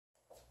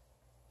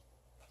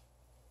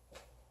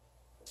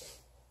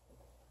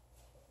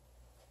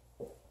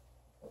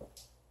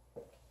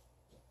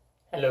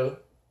Hello,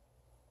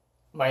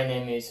 my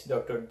name is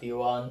Dr.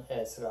 Diwan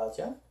S.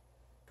 Raja.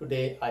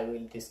 Today I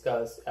will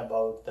discuss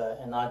about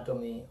the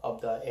anatomy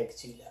of the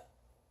axilla.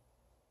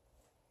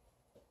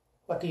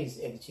 What is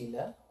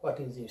axilla? What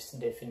is its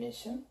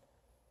definition?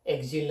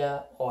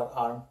 Axilla or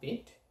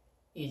armpit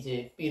is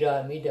a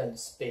pyramidal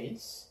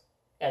space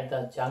at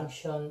the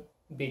junction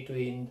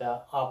between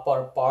the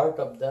upper part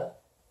of the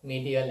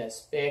medial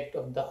aspect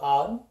of the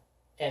arm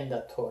and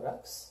the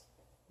thorax,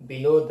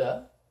 below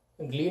the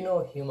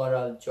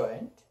glenohumeral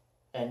joint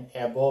and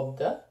above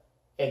the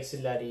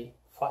axillary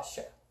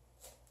fascia.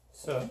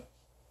 So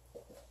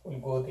we'll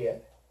go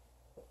there.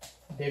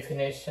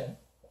 Definition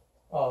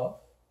of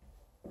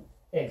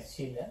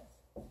axilla.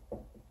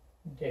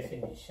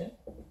 Definition.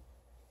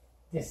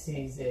 This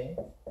is a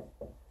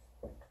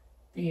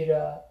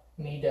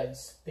pyramidal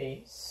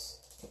space.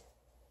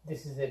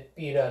 This is a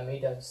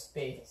pyramidal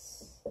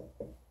space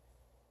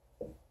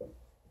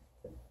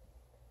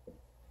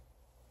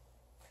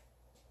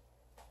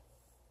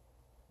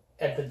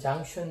at the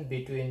junction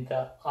between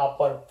the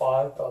upper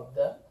part of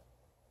the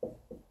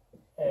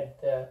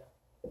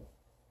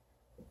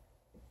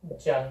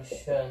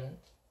junction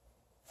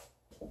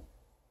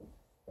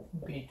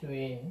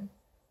between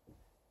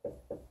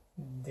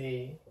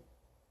the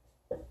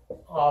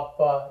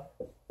upper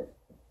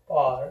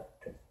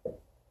part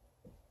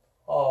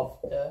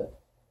of the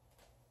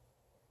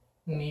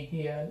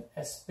medial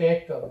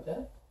aspect of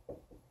the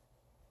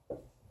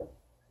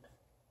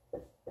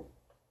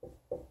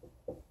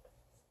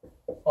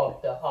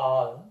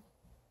arm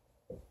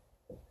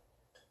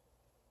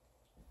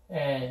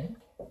and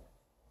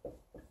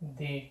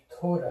the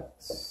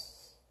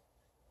thorax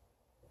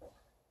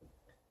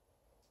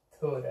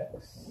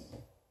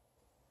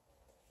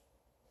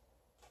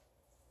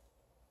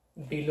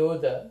below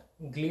the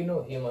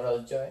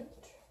glenohumeral joint,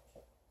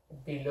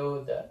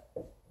 below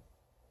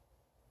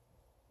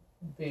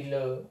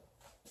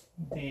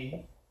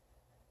the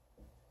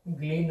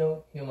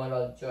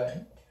glenohumeral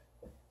joint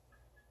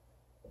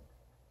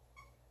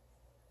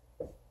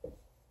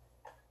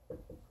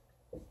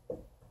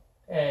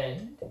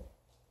and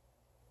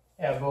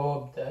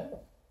above the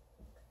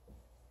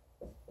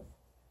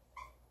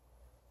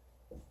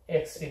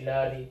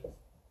axillary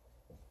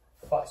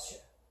fascia.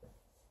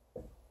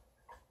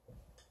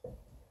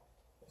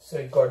 So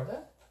we got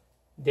the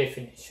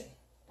definition.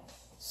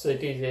 So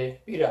it is a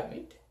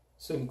pyramid.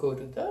 So we go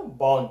to the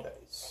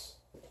boundaries.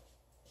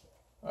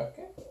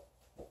 Okay.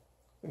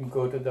 We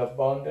go to the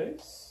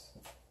boundaries.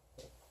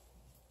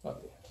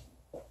 Okay.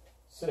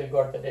 So we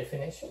got the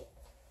definition.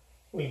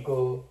 We'll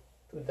go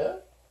to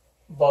the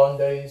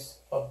boundaries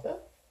of the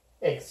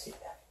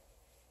axilla.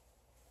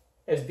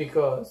 It's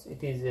because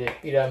it is a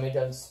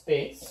pyramidal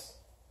space,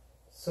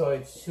 so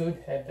it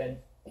should have an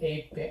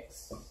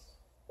apex,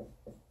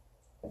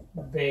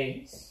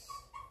 base,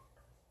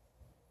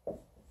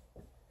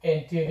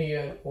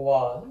 anterior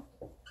wall,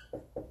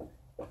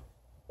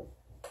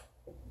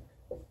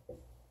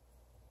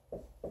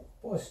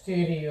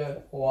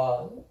 posterior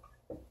wall,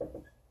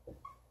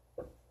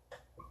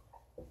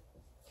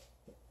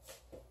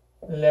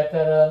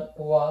 lateral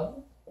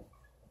wall,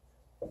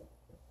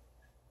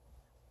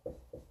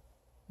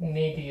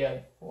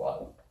 medial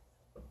wall.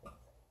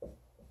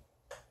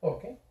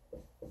 Okay,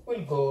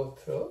 we'll go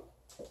through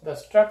the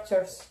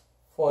structures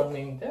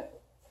forming the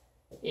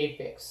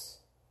apex,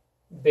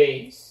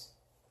 base,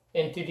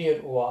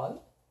 anterior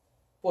wall,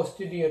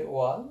 posterior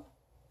wall,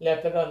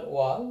 lateral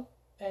wall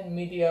and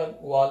medial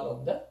wall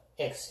of the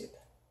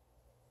axilla.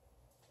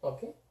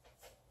 Okay,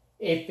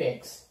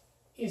 apex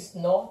is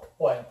not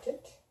pointed.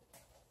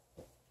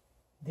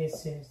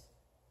 This is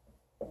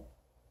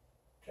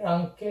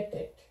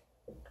truncated.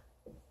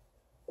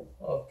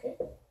 Okay,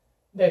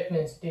 that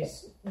means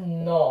this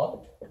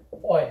not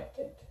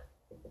pointed.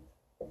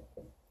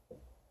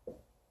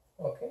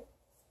 Okay,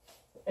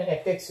 and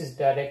apex is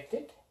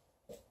directed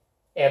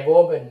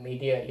above and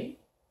medially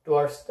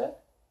towards the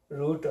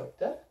root of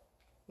the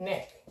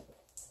neck.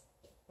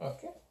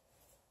 Okay,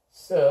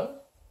 so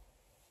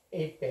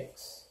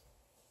apex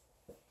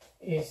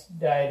is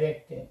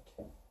directed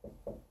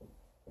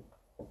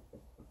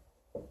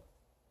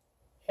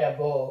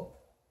above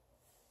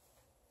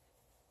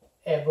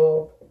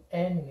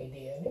and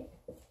medially,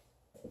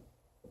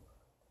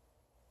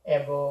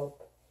 above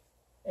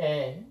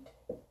and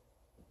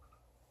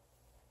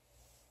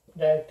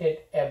directed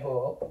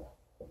above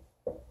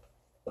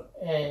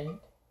and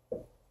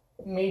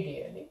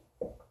medially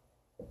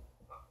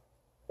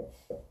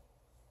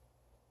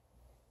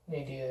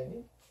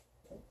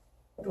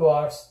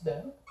towards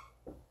the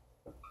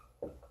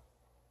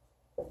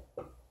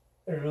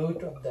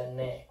root of the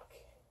neck.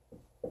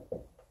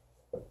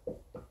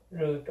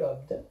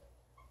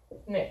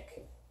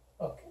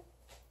 Okay,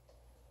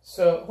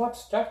 so what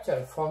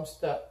structure forms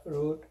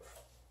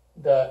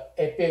the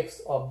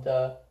apex of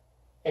the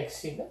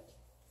axilla?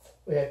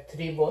 We have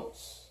three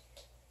bones.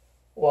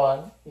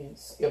 One is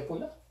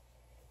scapula,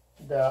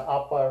 the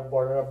upper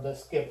border of the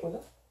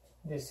scapula.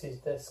 This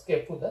is the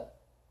scapula.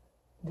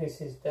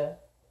 This is the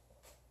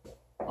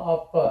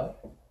upper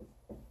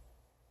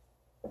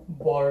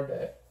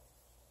border,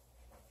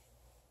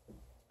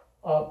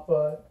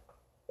 upper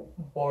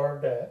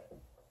border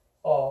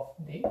of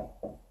the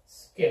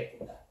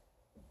scapula,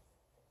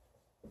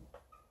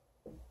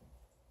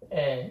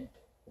 and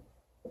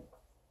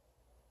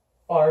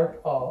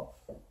part of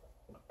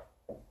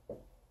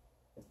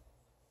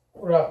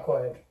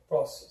coracoid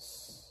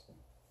process.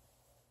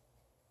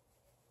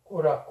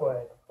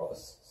 Coracoid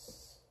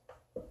process.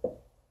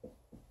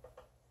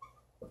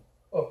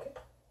 Okay.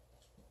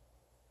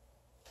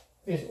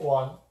 This is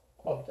one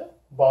of the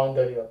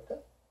boundary of the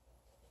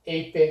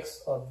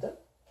apex of the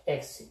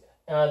axilla.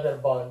 Another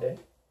bounded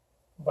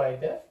by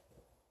the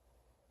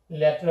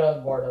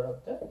lateral border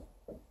of the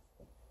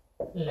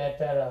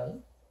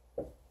lateral,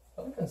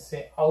 or we can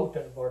say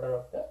outer border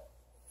of the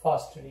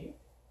first rib,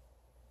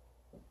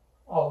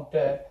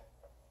 outer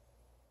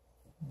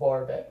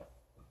border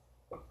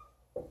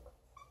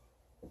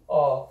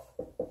of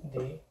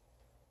the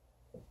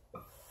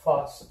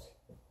first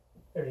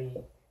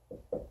rib.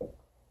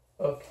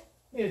 Okay,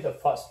 this is the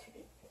first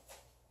rib.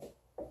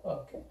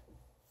 Okay,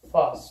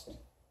 first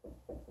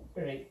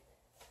rib.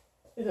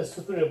 This is the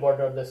superior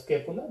border of the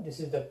scapula. This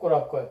is the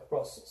coracoid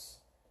process.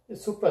 The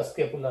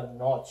suprascapular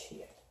notch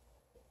here.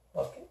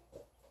 Okay.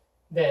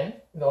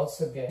 Then we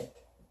also get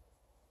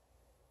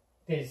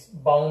this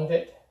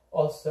bounded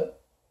also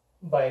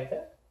by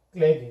the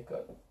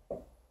clavicle,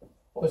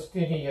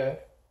 posterior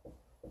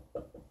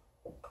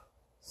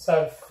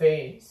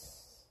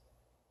surface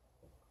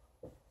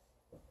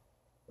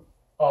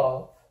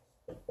of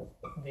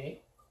the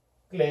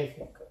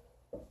clavicle.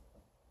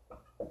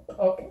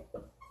 Okay.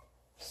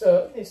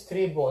 So this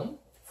three bone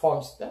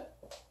forms the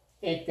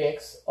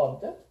apex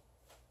of the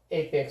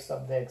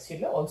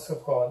axilla, also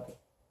called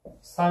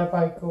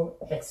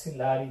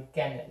cervico-axillary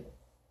canal.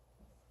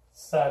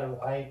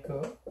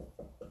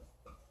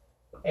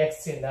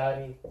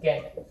 Cervico-axillary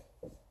canal.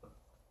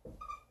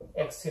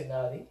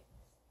 Axillary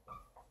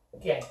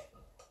canal.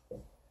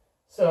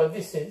 So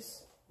this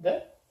is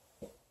the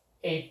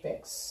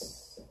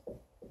apex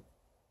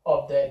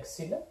of the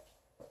axilla.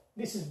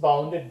 This is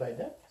bounded by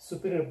the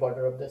superior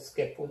border of the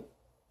scapula,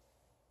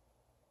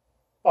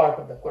 part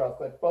of the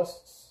coracoid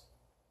process,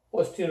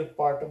 posterior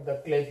part of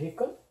the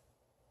clavicle,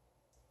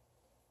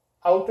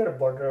 outer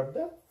border of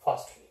the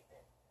first rib.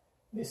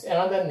 This is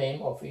another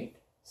name of it,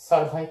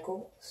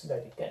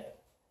 cervico-axillary canal,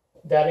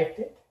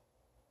 directed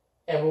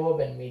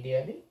above and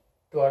medially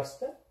towards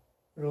the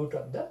root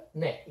of the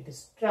neck. It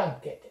is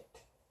truncated,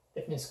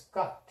 that means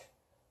cut,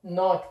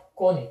 not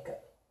conical.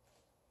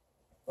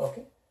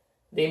 Okay.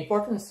 The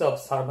importance of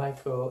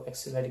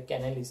cervico-axillary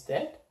canal is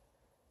that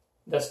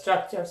the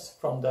structures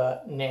from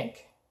the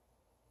neck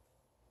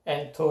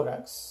and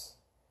thorax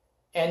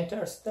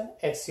enters the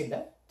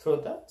axilla through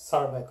the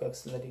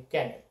cervico-axillary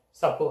canal.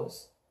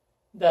 Suppose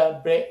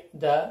the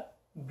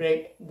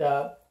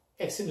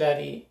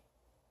axillary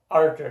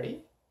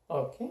artery,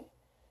 okay,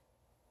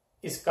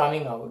 is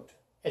coming out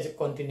as a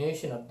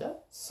continuation of the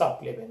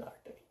subclavian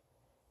artery.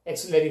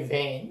 Axillary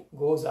vein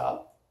goes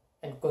up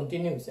and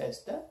continues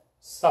as the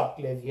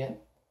subclavian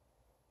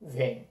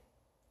vein.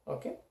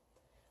 Okay.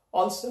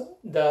 Also,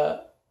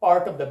 the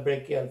part of the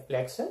brachial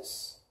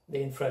plexus, the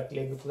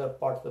infraclavicular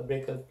part of the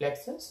brachial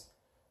plexus,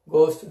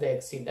 goes to the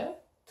axilla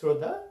through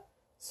the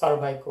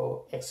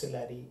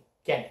cervico-axillary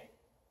canal.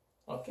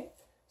 Okay.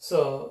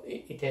 So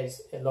it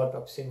has a lot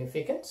of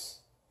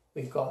significance.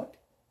 We got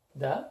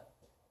the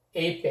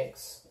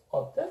apex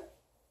of the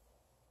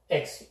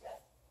axilla.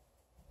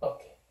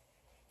 Okay.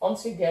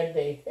 Once we get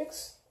the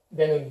apex,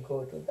 then we will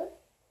go to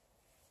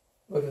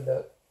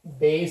the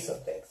base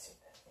of the axilla.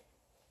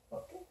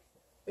 Okay.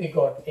 We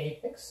got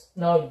apex.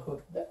 Now we go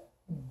to the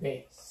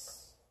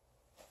base.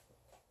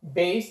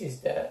 Base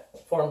is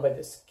formed by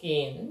the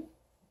skin,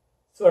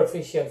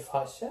 superficial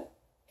fascia,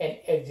 and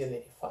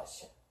axillary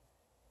fascia.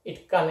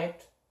 It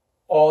connects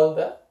all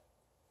the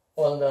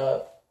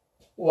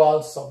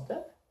walls of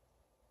the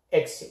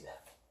axilla.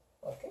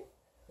 Okay.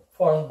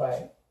 Formed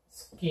by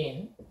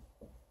skin,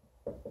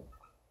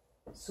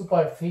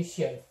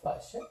 superficial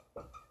fascia,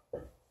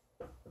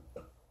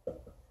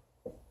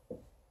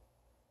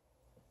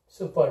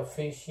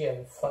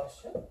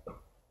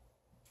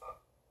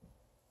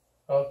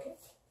 okay,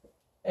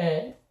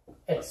 and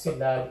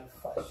axillary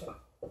fascia.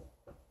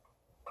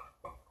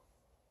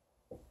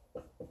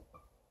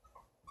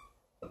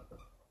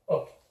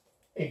 Okay,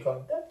 we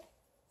got the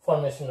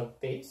formation of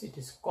base. It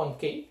is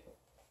concave.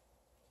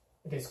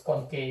 It is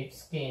concave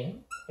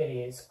skin.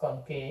 Area is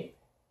concave.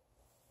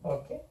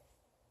 Okay.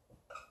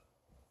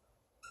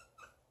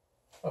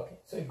 Okay,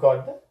 so we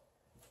got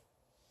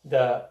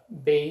the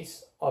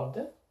base of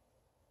the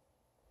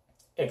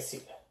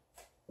axilla.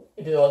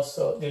 It is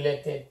also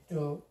related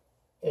to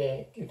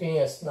a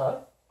cutaneous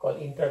nerve called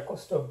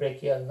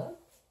intercostobrachial nerve.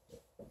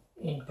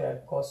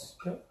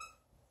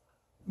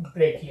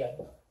 Intercostobrachial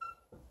nerve.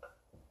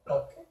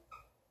 Okay.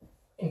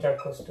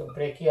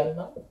 Intercostobrachial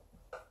nerve.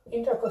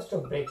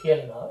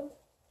 Intercostobrachial nerve.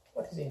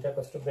 What is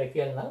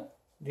intercostobrachial nerve?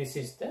 This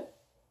is the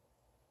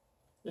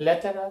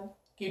lateral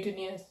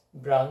cutaneous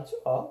branch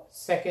of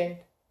second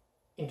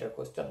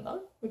intercostal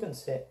nerve. We can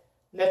say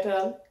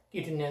lateral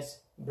cutaneous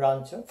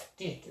branch of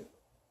T2.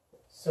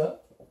 So,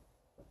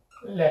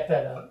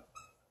 lateral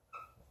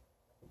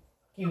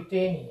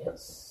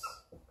cutaneous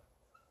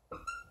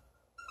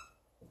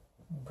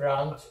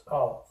branch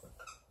of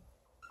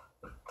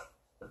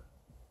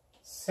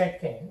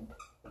second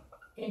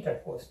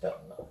intercostal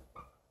nerve.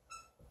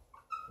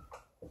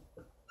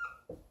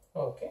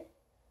 Okay,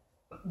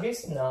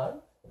 this nerve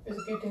is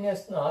a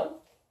cutaneous nerve.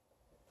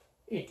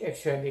 It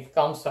actually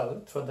comes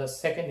out through the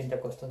second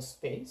intercostal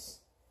space.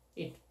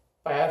 It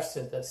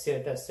pierces the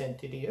serratus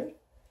anterior,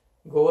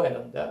 go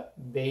along the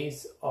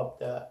base of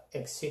the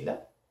axilla,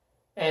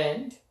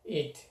 and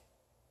it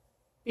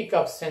pick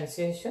up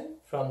sensation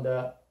from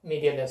the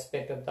medial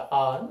aspect of the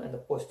arm and the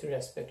posterior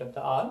aspect of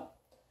the arm.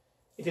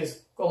 It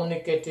is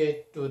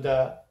communicated to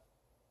the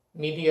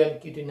medial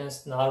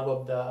cutaneous nerve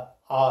of the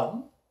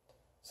arm.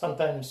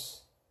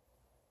 Sometimes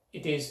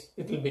it is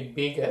a little bit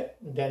bigger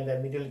than the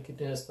medial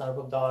cutaneous nerve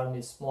of the arm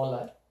is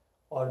smaller,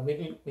 or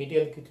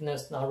medial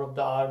cutaneous nerve of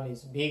the arm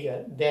is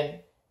bigger, then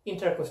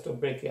intercostal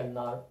brachial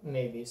nerve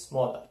may be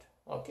smaller.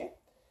 Okay,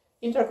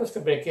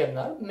 intercostal brachial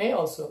nerve may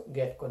also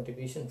get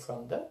contribution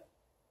from the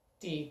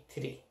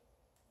T3.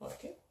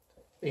 Okay,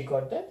 we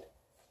got that.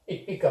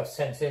 It pick up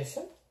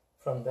sensation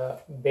from the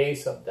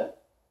base of the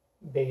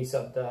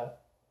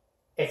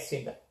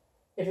axilla.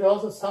 It is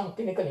also some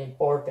clinical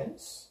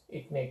importance.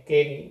 It may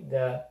carry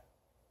the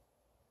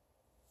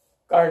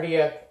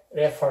cardiac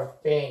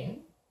referred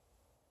pain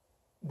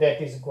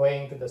that is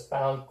going to the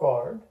spinal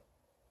cord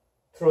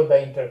through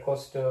the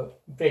intercostal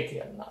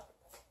brachial nerve.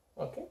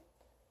 Okay,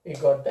 we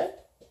got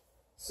that.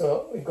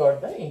 So we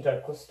got the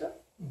intercostal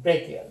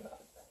brachial nerve.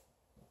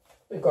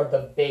 We got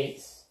the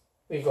base.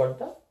 We got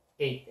the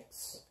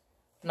apex.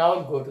 Now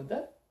we'll go to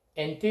the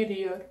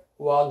anterior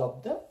wall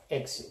of the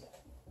axilla.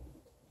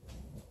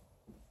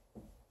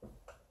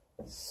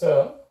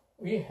 So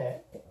we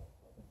have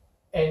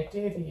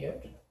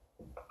anterior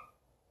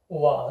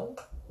wall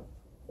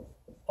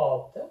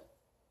of the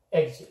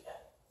axilla.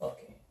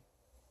 Okay.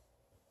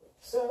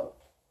 So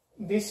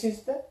this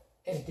is the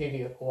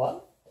anterior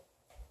wall.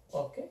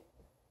 Okay.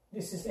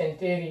 This is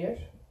anterior.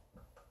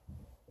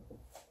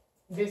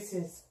 This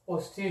is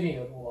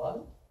posterior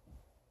wall.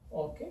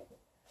 Okay.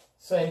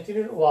 So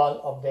anterior wall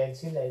of the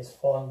axilla is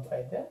formed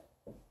by the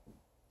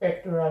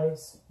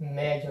pectoralis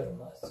major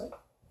muscle.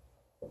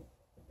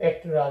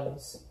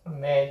 Pectoralis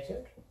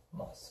major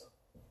muscle.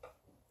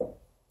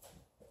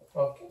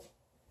 Okay.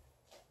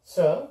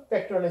 So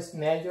pectoralis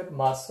major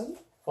muscle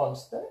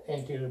forms the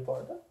anterior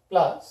border.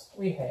 Plus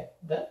we have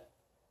the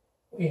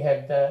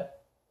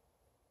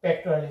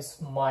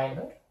pectoralis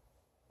minor,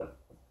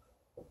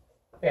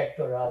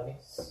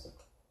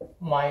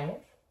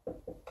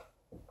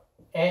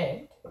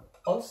 and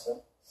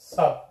also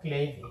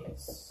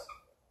subclavius,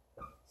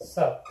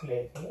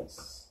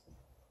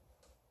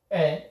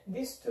 and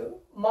these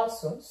two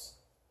muscles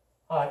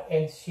are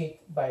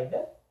ensheathed by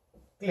the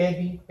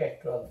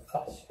clavipectoral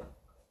fascia.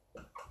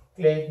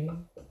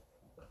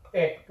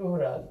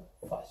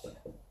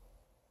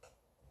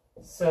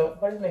 So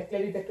what is my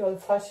clavipectoral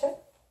fascia?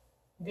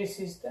 This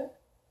is the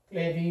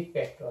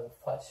clavipectoral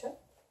fascia.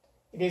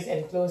 It is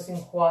enclosing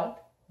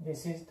what?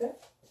 This is the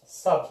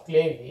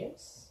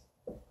subclavius.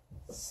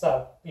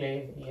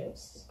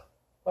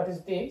 What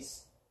is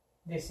this?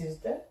 This is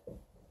the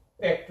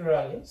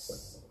pectoralis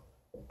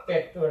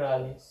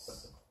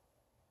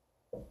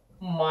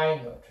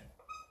minor.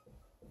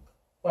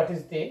 What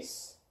is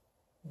this?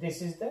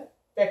 This is the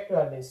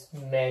pectoralis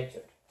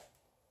major.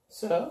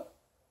 So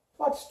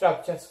what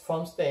structures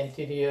forms the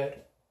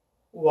anterior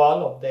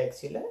wall of the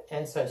axilla?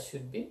 Answer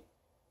should be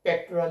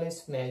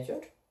pectoralis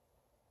major,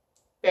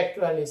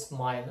 pectoralis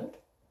minor,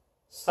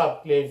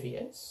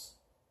 subclavius,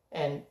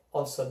 and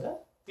also the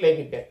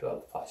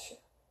clavipectoral fascia.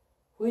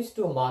 Which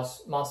two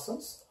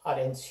muscles are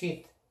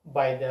ensheathed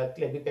by the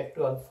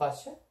clavipectoral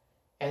fascia?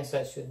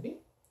 Answer should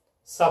be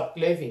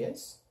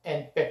subclavius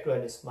and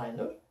pectoralis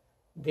minor.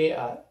 They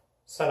are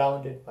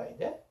surrounded by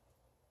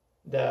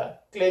the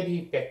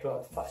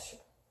clavipectoral fascia.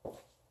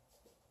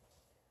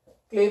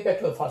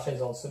 Clavipectoral fascia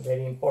is also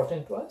very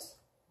important to us.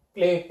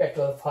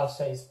 Clavipectoral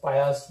fascia is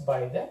pierced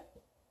by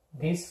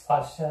this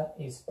fascia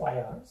is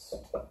pierced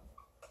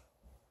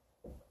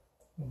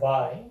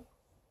by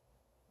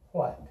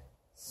what?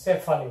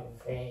 Cephalic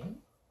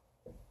vein,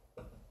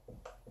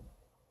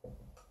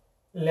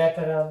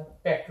 lateral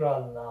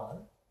pectoral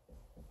nerve,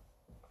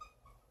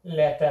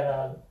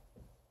 lateral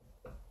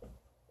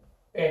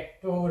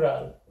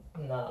pectoral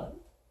nerve,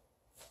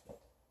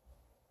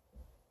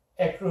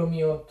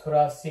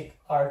 acromiothoracic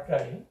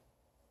artery,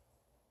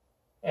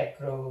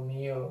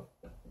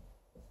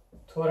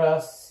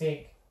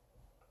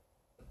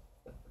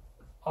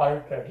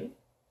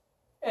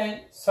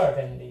 and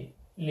certainly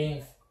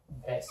lymph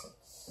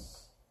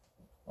vessels.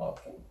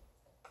 Okay.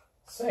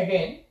 So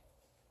again,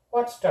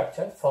 what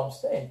structure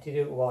forms the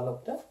anterior wall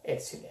of the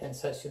axilla?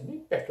 Answer should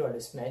be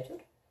pectoralis major,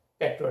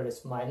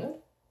 pectoralis minor,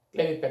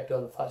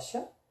 clavipectoral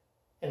fascia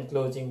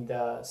enclosing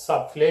the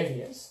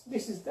subclavius.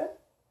 This is the,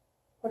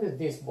 what is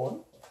this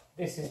bone?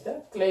 This is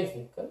the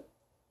clavicle.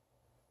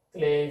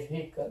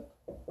 clavicle.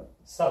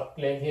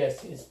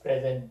 Subclavius is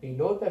present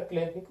below the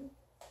clavicle,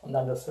 on the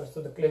undersurface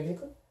of the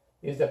clavicle.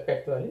 This is the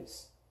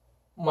pectoralis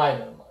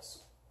minor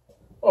muscle.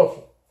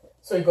 Okay,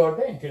 so we got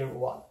the anterior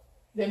wall.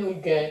 Then we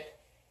get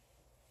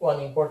one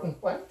important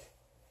point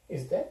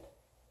is that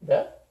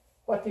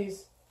what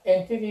is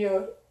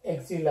anterior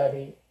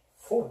axillary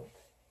fold.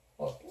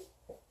 Okay,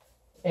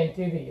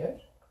 anterior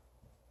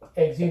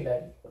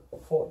axillary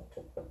fold.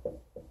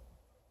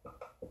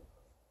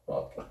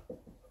 Okay,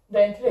 the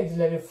anterior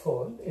axillary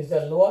fold is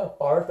the lower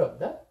part of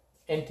the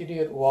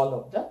anterior wall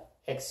of the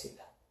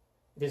axilla.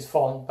 It is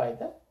formed by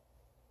the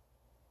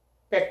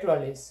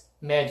pectoralis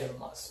major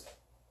muscle.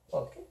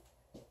 Okay,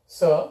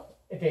 so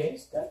it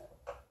is the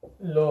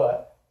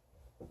lower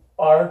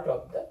part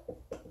of the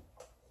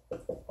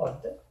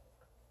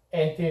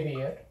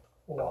anterior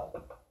wall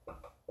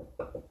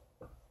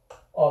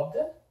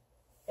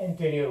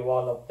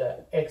of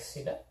the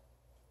axilla,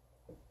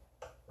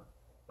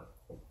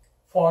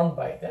 formed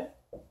by the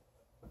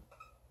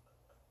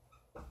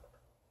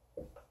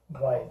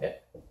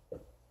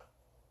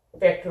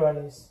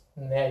pectoralis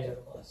major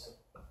muscle.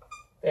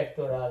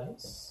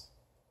 Pectoralis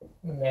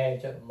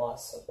major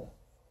muscle.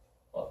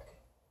 Okay,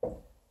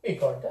 we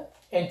got the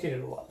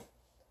anterior wall.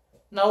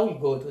 Now we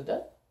go to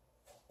the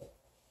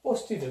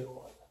posterior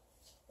wall.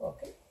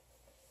 Okay,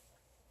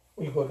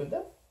 we go to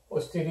the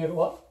posterior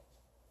wall.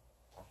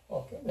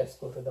 Okay, let's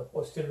go to the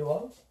posterior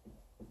wall.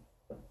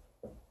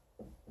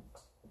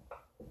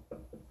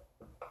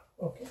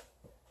 Okay,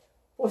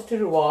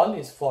 posterior wall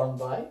is formed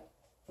by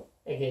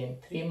again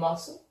three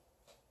muscles.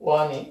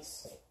 One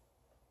is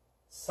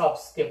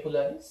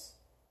subscapularis,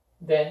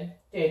 then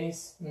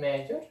teres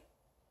major,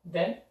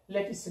 then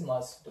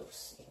latissimus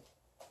dorsi.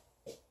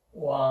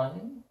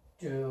 1,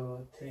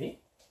 2, 3.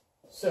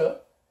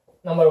 So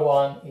number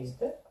one is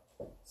the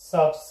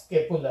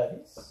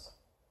subscapularis.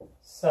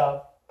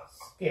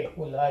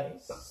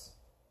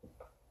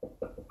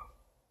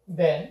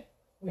 Then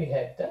we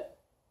have the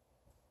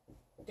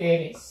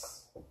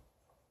teres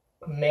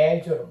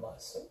major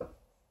muscle.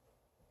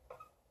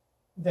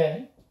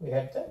 Then we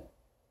have the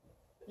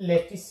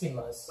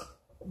latissimus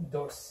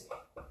dorsi.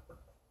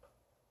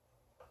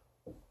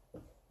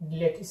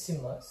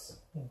 Latissimus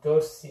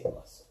dorsi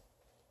muscle.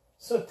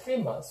 So three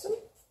muscles.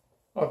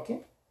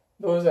 Okay,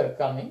 those are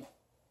coming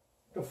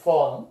to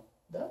form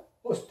the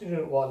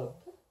posterior wall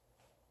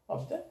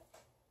of the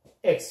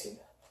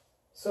axilla.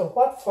 So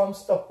what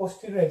forms the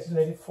posterior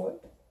axillary fold?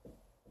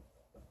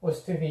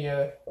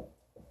 Posterior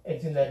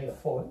axillary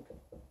fold.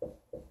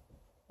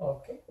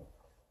 Okay,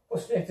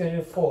 posterior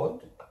axillary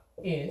fold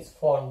is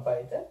formed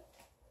by the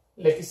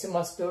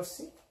latissimus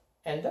dorsi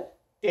and the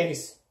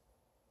teres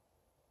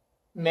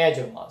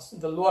major muscle,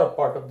 the lower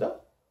part of the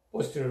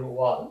posterior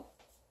wall.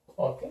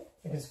 Okay,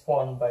 it is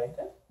formed by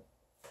the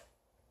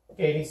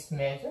teres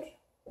major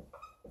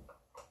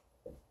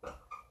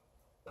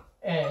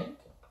and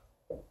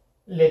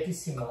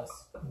latissimus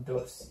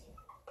dorsi.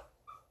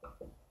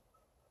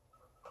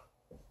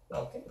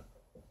 Okay,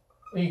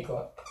 we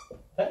got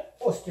the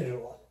posterior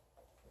wall.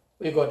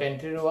 We got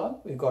anterior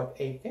wall, we got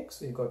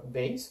apex, we got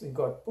base, we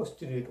got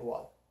posterior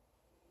wall.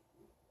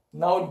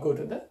 Now we go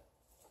to the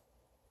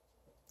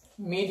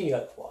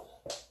medial wall.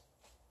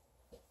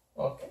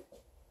 Okay,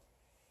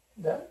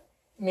 the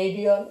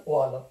medial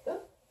wall of the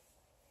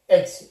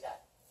axilla.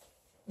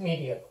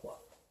 Medial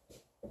wall.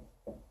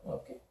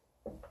 Okay,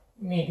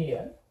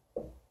 medial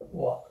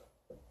wall.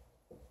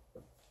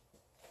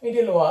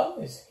 Medial wall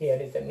is here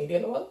is the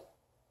medial wall.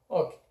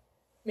 Okay,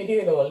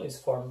 medial wall is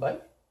formed by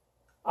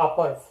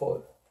upper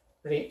four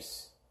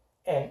ribs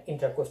and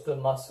intercostal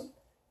muscle,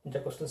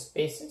 intercostal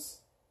spaces,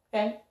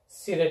 and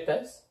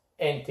serratus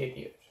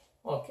anterior.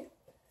 Okay,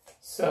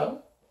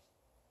 so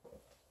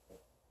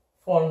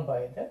formed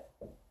by the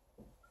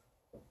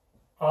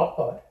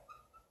upper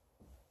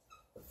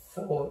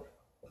four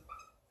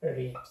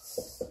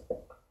ribs.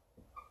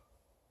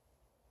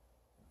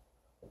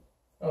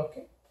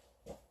 Okay,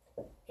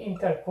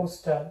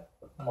 intercostal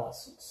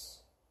muscles.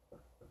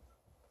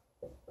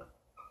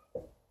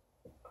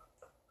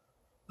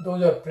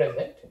 Those are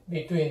present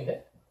between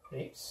the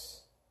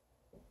ribs.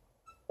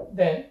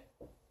 Then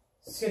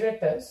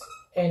serratus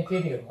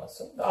anterior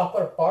muscle, the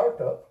upper part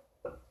of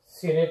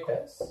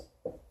serratus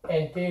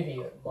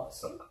anterior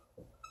muscle.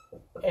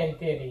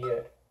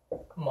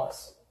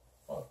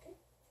 Okay,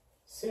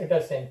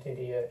 serratus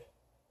anterior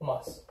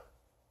muscle.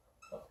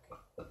 Okay,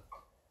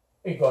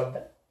 we got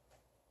the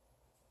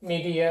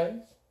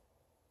medial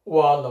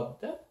wall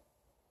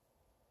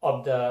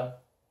of the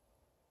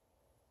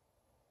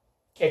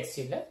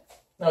axilla.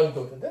 Now we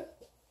go to the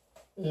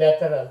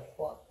lateral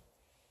wall.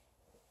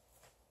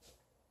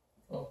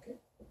 Okay,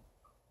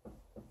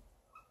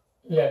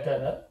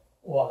 lateral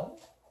wall.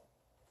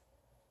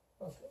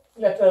 Okay,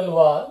 lateral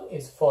wall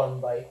is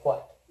formed by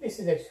what? This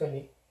is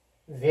actually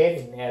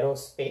very narrow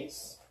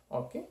space.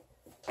 Okay,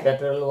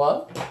 lateral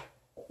wall.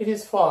 It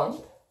is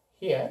formed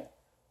here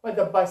by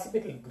the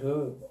bicipital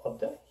groove of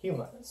the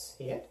humerus.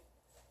 Here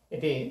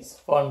it is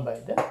formed by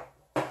the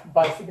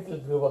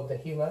bicipital groove of the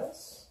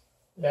humerus.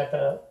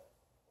 Lateral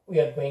we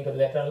are going to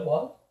lateral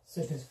wall.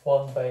 So it is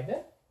formed by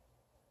the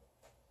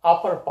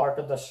upper part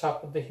of the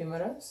shaft of the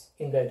humerus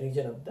in the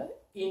region of the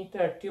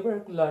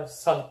intertubercular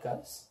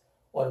sulcus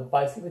or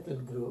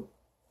bicipital groove.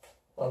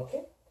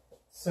 Okay,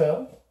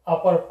 so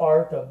upper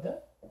part of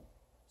the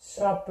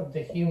shaft of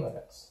the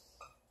humerus,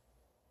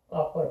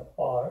 upper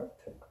part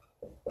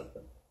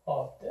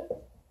of the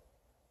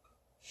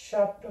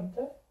shaft of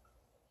the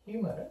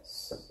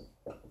humerus,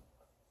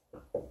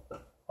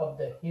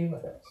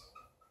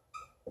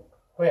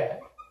 where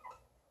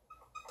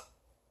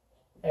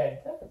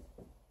at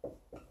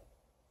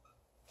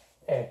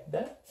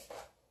the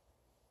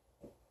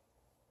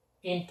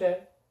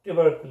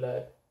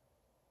intertubercular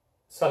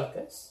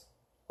sulcus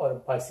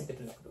or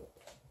bicipital groove.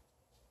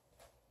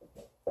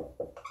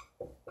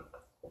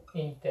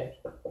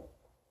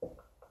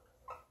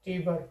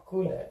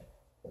 Intertubercular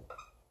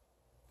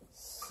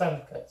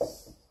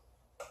sulcus,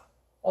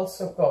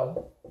 also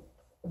called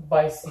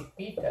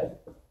bicipital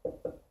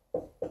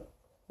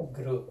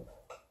groove.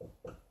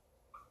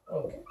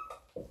 Okay,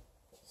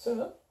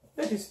 so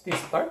that is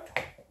this part.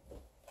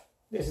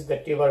 This is the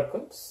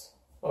tubercles.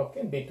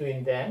 Okay,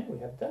 between them we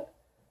have the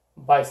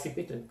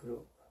bicipital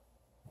groove.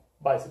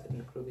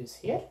 Bicipital groove is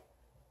here.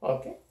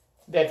 Okay,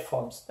 that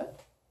forms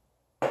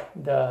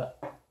the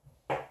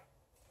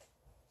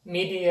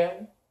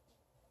medial,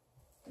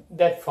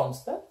 that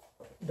forms the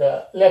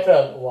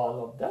lateral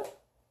wall of the,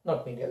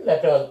 not medial,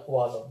 lateral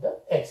wall of the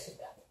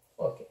axilla.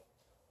 Okay,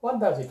 what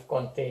does it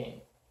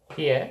contain?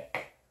 Here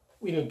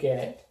we will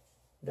get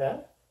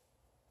the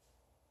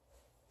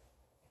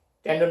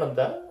tendon of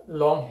the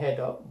long head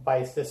of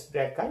biceps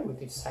brachii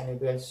with its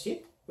synovial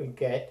sheath. We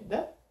get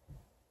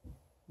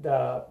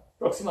the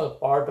proximal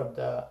part of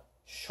the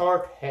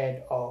short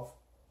head of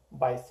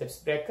biceps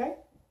brachii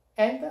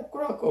and the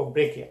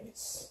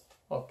coracobrachialis.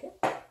 Okay,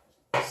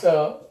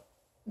 so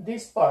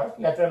this part,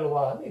 lateral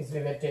wall, is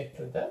related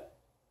to the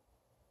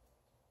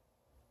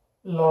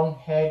long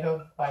head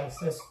of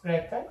biceps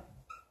brachii,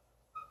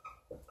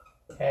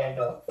 head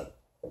of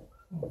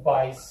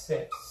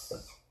biceps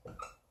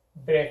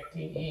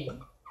brachii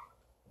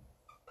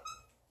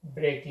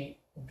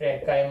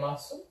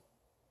muscle,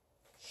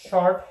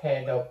 short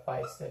head of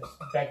biceps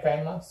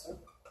brachii muscle,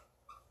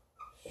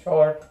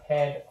 short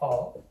head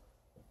of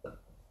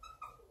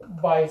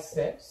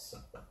biceps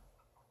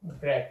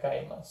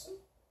brachii muscle.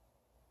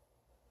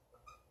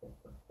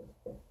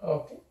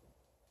 Okay,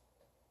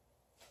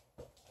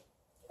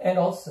 and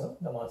also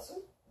the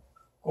muscle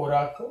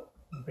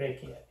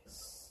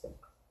coracobrachialis.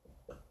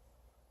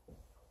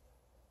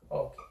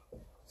 Okay,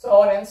 so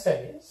our answer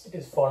is it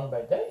is formed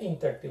by the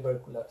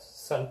intertubercular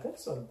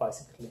sulcus or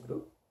bicipital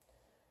groove,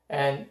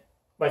 and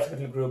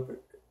bicipital groove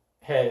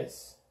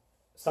has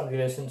some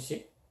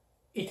relationship.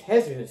 It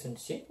has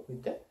relationship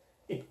with the,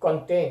 it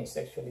contains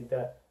actually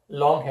the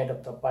long head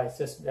of the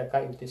biceps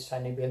brachii with its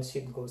synovial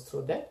sheath goes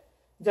through that.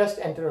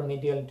 Just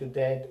anteromedial to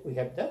that we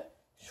have the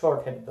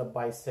short head of the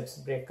biceps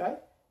brachii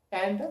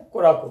and the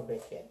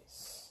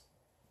coracobrachialis.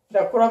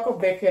 The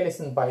coracobrachialis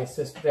and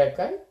biceps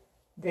brachii,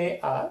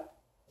 they are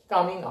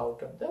coming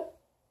out of the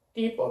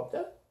tip of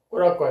the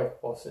coracoid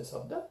process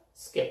of the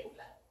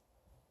scapula.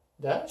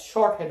 The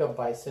short head of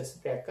biceps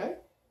brachii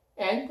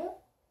and the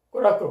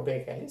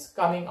coracobrachialis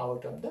coming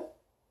out of the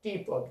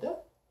tip of the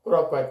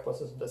coracoid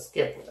process of the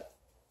scapula.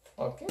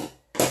 Okay,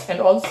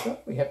 and also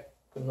we have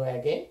to know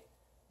again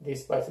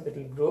this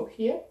bicipital groove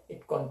here,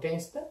 it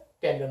contains the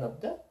tendon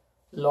of the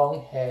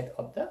long head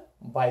of the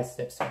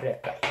biceps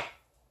brachii.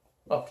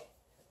 Okay,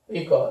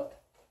 we got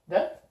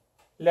the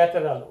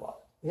lateral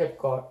wall. We have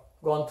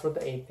gone through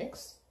the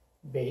apex,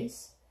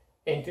 base,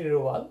 anterior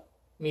wall,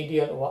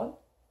 medial wall,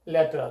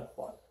 lateral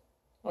wall.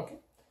 Okay,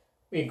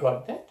 we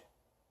got that.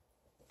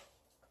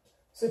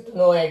 So to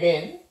know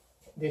again,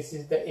 this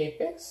is the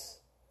apex,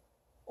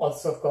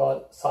 also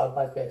called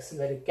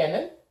cervicoaxillary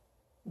canal.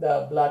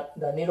 The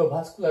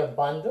neurovascular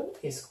bundle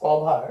is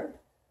covered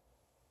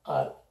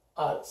or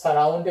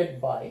surrounded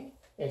by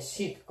a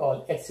sheath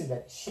called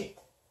axillary sheath,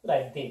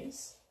 like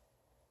this.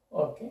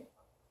 Okay,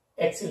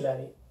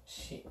 axillary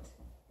sheath,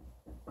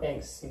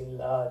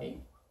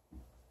 axillary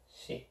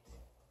sheath.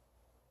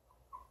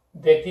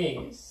 That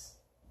is,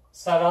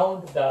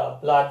 surround the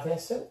blood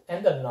vessel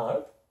and the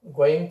nerve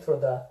going through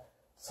the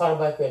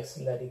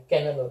cervicoaxillary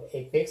canal or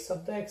apex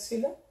of the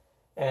axilla,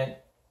 and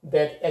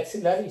that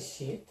axillary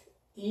sheath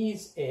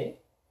is a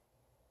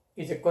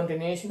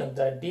continuation of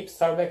the deep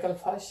cervical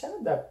fascia,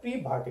 the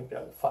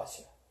prevertebral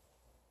fascia.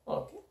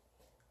 Okay,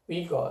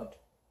 we got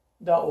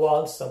the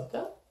walls of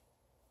the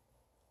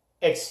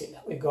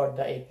axilla. We got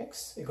the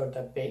apex, we got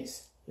the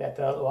base,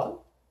 lateral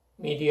wall,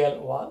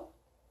 medial wall,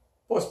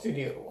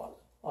 posterior wall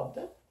of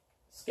the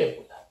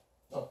scapula.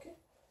 Okay,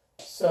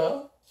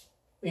 so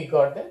we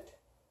got that.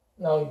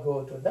 Now we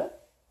go to the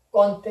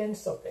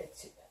contents of the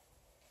axilla.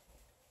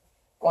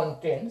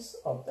 Contents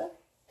of the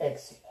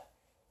axilla.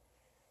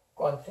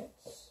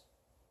 Contents.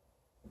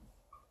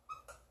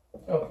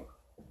 Okay,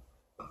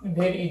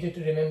 very easy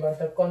to remember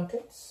the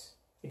contents.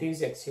 It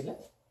is axilla,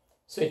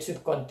 so it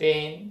should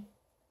contain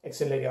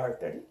axillary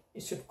artery.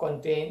 It should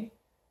contain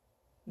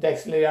the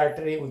axillary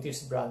artery with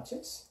its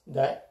branches,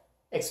 the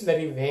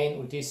axillary vein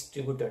with its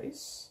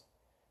tributaries.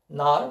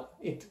 Nerve,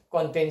 it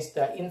contains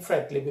the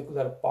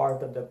infraclavicular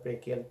part of the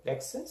brachial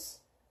plexus.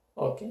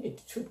 Okay,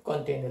 it should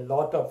contain a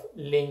lot of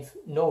lymph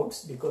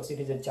nodes because it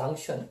is a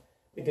junction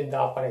between the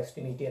upper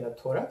extremity and the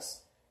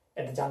thorax.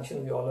 At the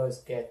junction, we always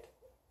get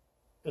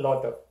a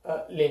lot of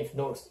lymph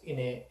nodes in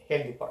a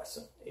healthy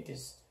person. It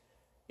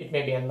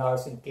may be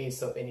enlarged in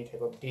case of any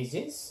type of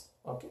disease.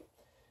 Okay,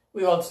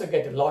 we also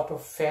get a lot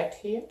of fat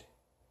here.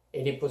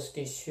 Adipose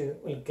tissue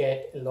will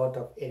get a lot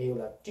of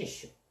areolar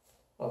tissue.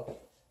 Okay,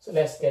 so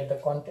let's get the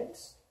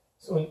contents.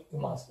 So you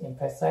must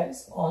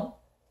emphasize on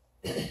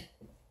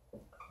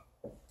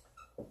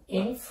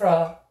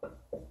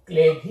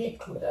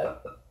infraclavicular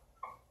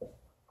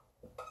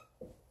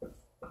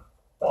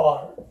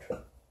part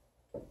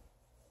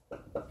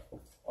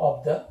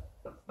of the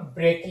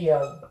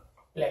brachial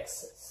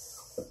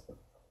plexus.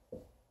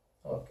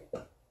 Okay.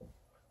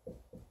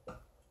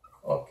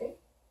 Okay.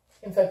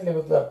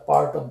 Infraclavicular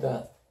part of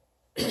the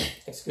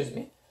excuse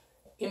me.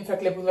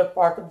 Infraclavicular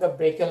part of the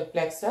brachial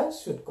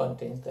plexus should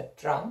contain the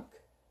trunk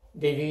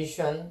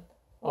division.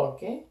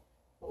 Okay,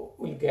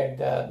 we'll get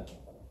the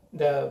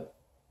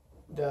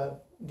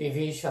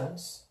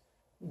divisions.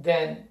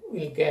 Then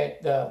we'll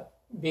get the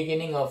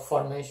beginning of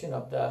formation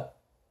of the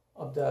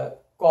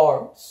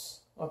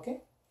cords.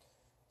 Okay,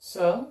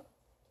 so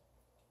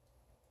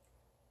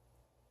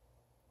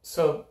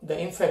the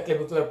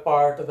infraclavicular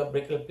part of the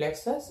brachial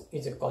plexus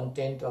is a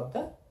content of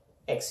the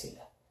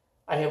axilla.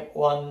 I have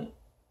one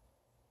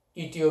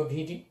YouTube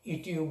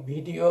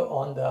video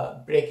on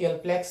the brachial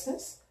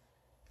plexus.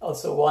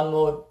 Also one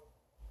more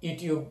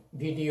YouTube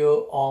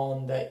video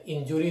on the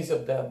injuries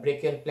of the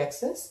brachial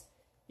plexus.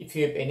 If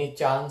you have any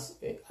chance,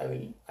 I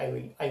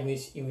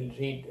wish you will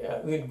read.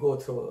 We'll go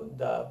through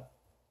the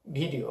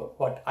video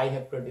what I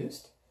have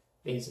produced.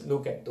 Please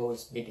look at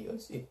those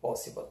videos if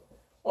possible.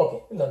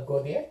 Okay, we'll not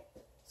go there.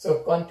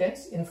 So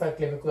contents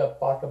infraclavicular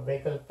part of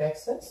brachial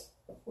plexus.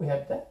 We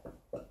have the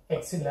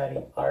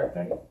axillary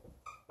artery,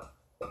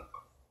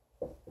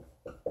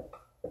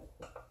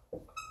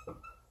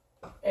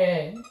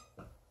 and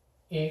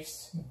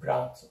its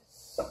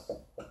branches.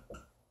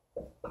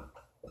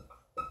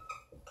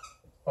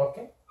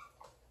 Okay,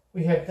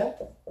 we have the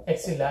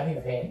axillary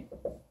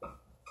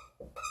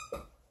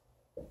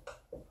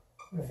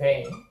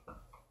vein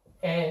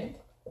and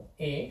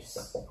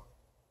its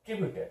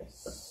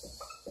tributaries.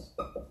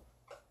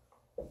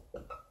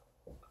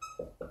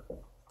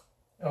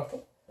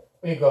 Okay,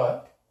 we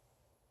got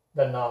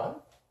the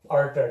nerve,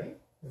 artery,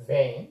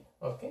 vein.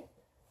 Okay,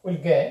 we'll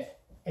get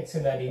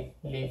axillary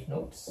lymph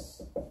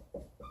nodes.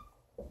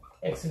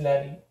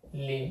 Axillary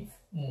lymph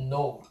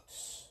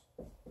nodes,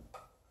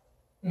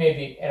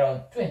 maybe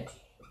around 20.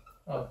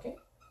 Okay,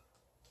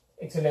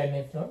 axillary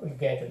lymph node will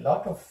get a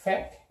lot of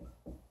fat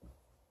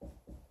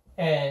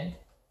and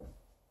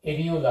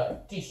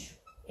areolar tissue,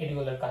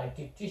 areolar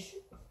connective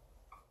tissue,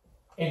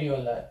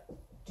 areolar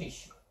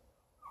tissue.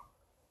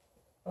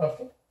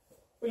 Okay,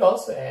 we'll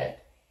also add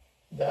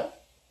the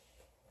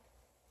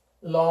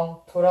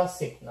long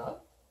thoracic nerve.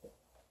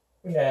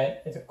 We'll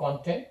add as a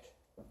content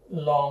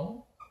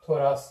long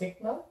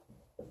thoracic nerve,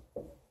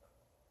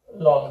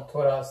 long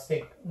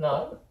thoracic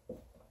nerve.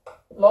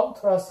 Long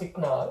thoracic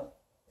nerve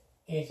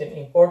is an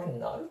important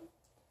nerve.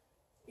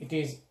 It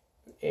is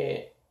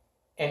an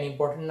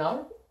important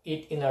nerve.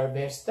 It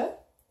innervates the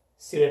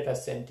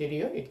serratus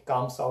anterior. It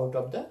comes out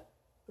of the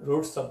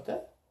roots of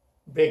the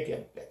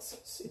brachial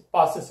plexus. It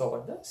passes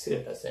over the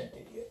serratus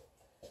anterior.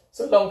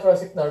 So long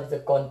thoracic nerve is the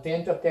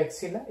content of the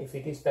axilla. If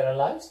it is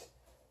paralyzed,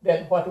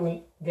 then what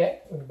we'll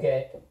get? We'll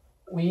get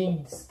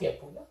winged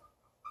scapula.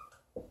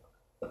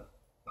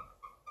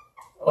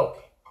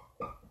 Okay.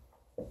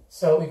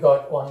 So we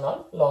got one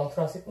nerve, long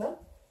thoracic nerve,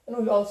 and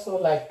we'll also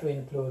like to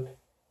include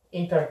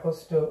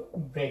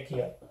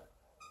intercostobrachial nerve.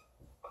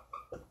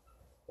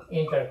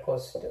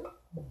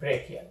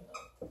 Intercostobrachial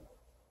nerve.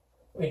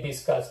 We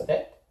discussed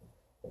that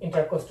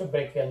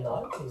intercostobrachial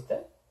nerve is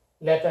the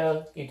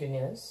lateral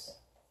cutaneous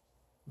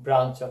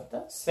branch of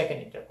the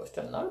second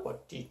intercostal nerve, or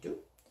T2.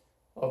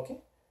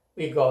 Okay,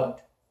 we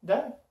got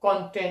the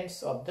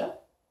contents of the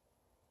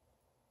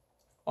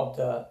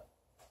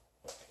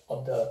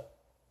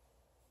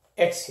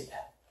axilla.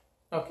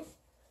 Okay,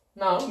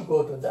 now we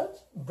go to the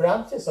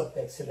branches of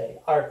the axillary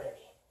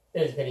artery.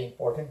 It is very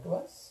important to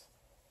us.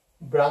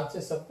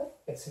 Branches of the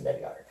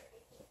axillary artery.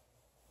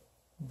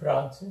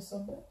 Branches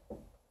of the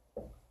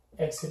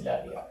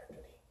axillary artery.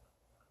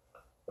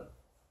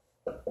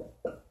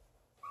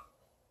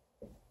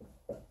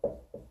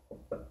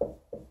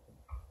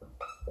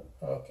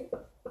 Okay.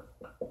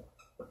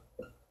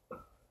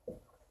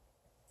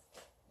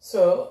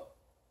 So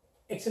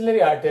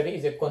axillary artery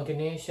is a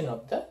continuation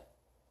of the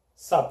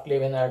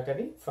subclavian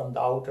artery from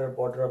the outer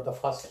border of the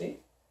first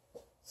rib.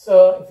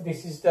 So if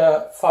this is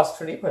the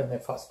first rib, where's my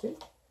first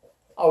rib?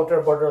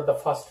 Outer border of the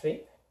first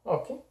rib.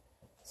 Okay.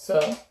 So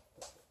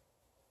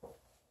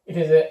it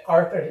is an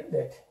artery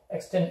that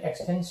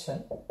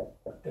extension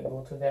to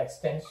go to the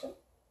extension.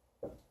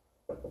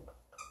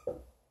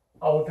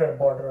 outer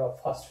border of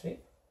first rib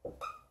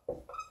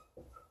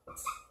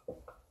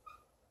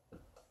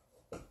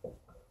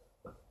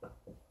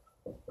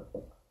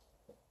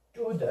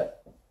to the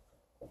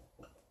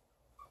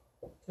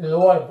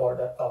lower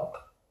border of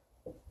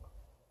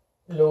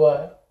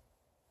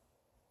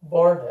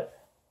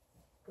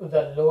to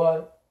the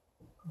lower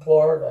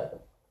border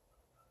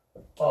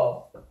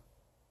of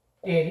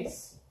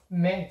teres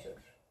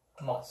major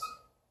muscle.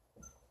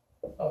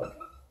 Okay,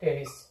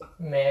 teres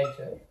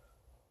major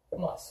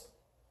muscle.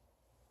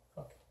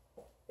 Okay,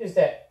 is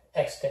the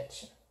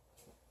extension.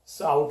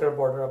 So outer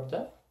border of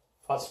the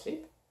first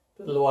rib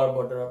to the lower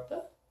border of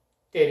the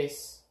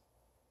teres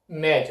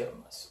major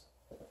muscle.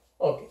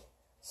 Okay,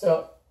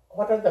 so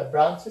what are the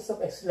branches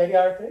of axillary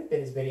artery? That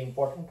is very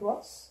important to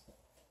us.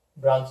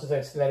 Branches of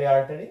axillary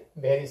artery,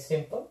 very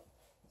simple.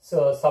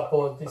 So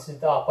suppose this is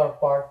the upper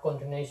part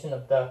continuation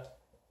of the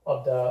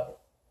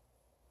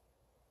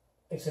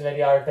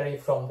axillary artery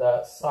from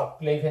the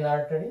subclavian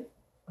artery.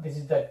 This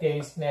is the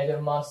teres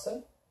major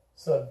muscle.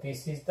 So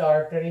this is the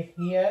artery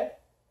here,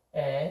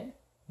 and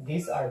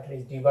this artery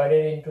is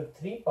divided into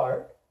three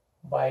parts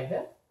by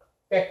the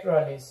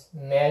pectoralis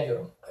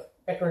minor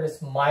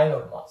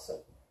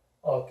muscle.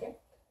 Okay,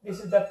 this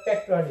is the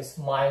pectoralis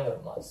minor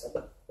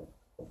muscle.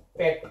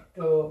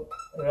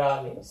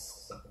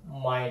 Pectoralis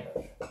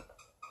minor.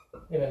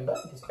 Remember,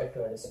 it is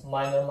pectoralis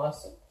minor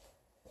muscle.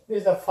 This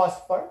is the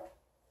first part.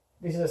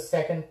 This is the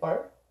second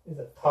part. This is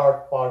the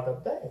third part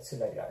of the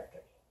axillary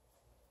artery.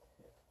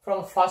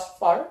 From first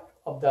part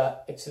of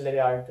the axillary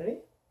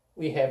artery,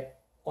 we have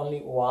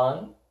only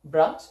one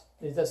branch.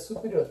 This is the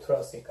superior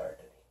thoracic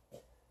artery.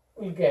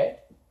 We'll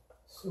get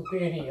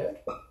superior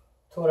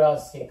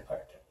thoracic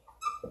artery.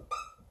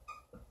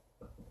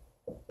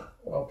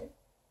 Okay.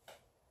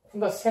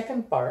 From the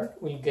second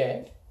part, we'll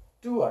get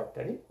two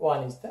arteries.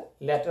 One is the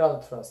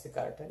lateral thoracic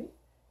artery,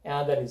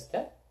 another is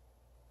the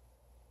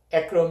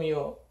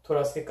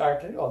acromiothoracic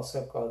artery,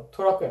 also called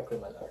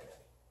thoracoacromial artery.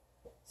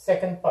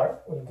 Second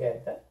part, we'll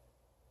get the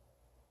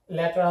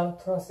lateral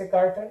thoracic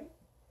artery.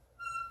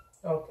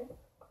 Okay,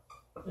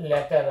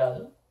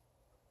 lateral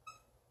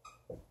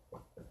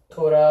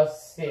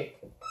thoracic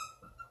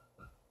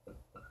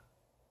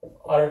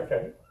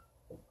artery,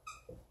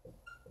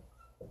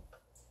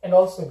 and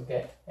also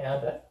get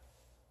another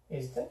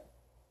is the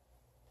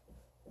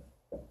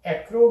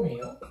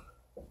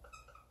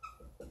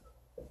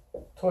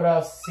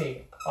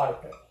acromiothoracic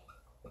artery.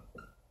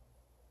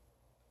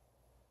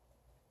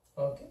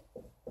 Okay,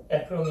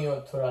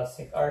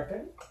 acromiothoracic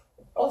artery,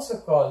 also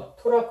called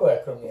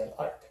thoracoacromial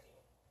artery.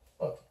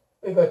 Okay,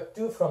 we got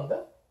two from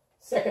the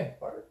second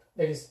part,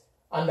 that is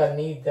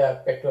underneath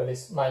the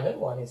pectoralis minor.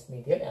 One is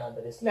medial,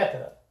 another is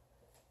lateral.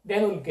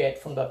 Then we'll get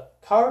from the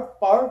third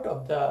part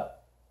of the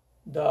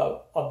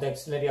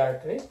axillary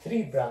artery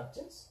three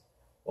branches.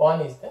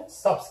 One is the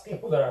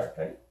subscapular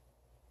artery,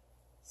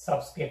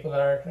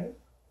 subscapular,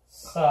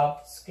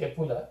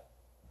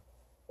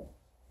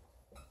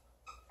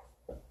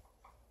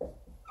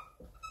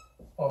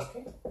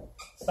 okay,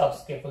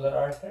 subscapular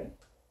artery.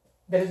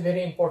 That is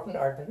very important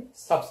artery.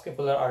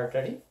 Subscapular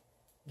artery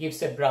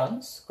gives a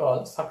branch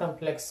called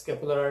circumflex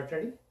scapular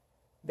artery.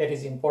 That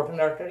is important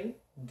artery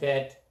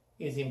that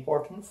is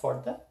important for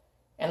the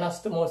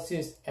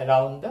anastomosis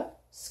around the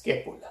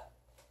scapula.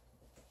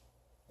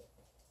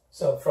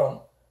 So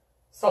from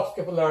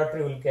subscapular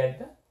artery we'll get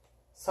the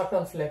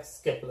circumflex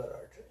scapular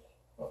artery.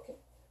 Okay,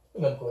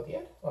 we will go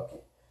there.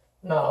 Okay,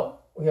 now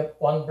we have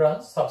one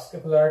branch,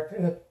 subscapular artery.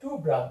 We have two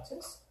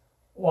branches.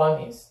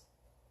 One is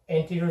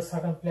anterior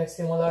circumflex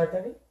femoral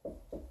artery,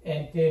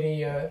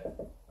 anterior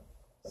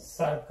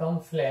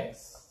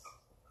circumflex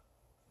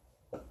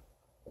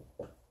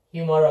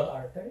humeral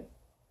artery.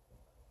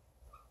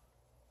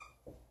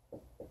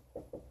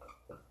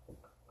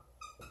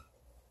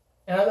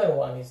 Another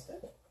one is the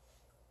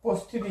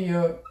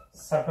posterior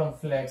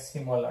circumflex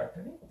humeral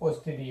artery,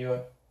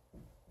 posterior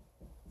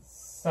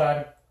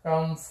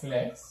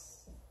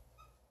circumflex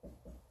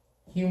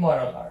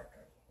humeral artery.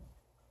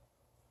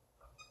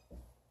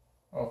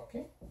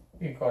 Okay,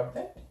 we got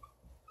that.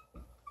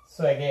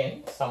 So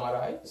again,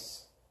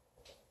 summarize.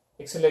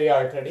 Axillary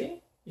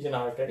artery is an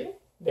artery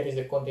that is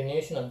a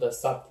continuation of the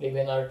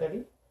subclavian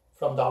artery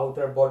from the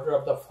outer border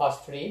of the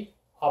first rib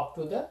up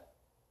to the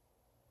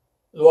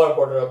lower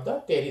border of the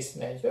teres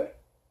major.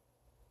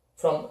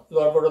 From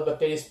lower border of the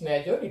teres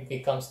major, it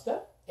becomes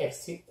the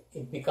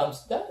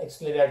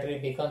axillary artery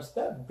becomes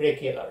the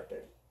brachial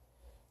artery.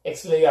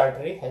 Axillary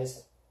artery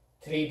has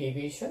three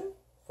divisions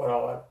for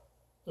our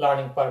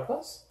learning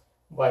purpose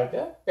by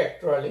the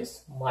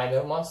pectoralis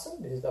minor muscle.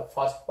 This is the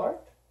first part.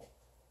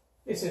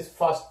 This is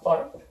first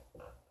part.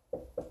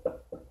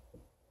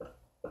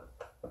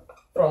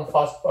 From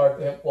first part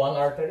we have one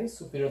artery,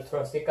 superior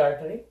thoracic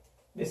artery.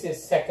 This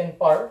is second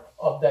part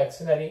of the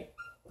axillary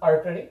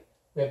artery.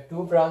 We have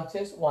two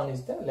branches. One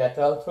is the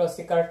lateral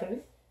thoracic artery,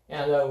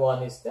 another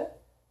one is the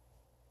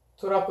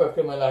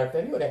thoracoacromial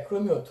artery or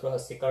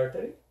acromiothoracic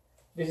artery.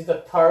 This is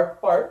the third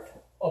part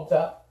of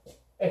the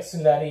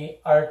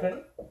axillary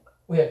artery.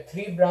 We have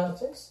three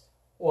branches.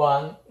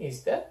 One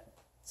is the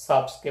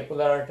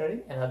subscapular artery,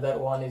 another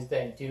one is the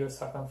anterior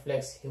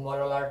circumflex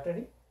humeral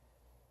artery,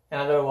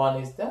 another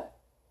one is the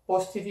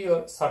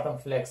posterior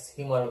circumflex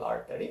humeral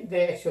artery.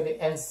 They actually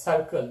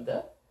encircle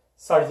the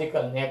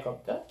surgical neck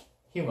of the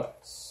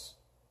humerus.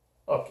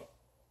 Okay,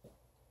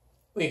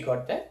 we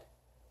got that,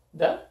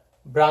 the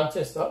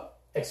branches of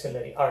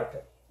axillary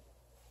artery.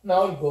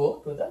 Now we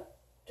go to the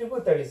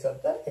tributaries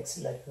of the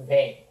axillary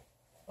vein.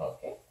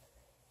 Okay,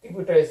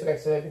 tributaries of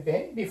axillary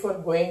vein. Before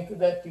going to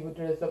the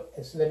tributaries of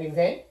axillary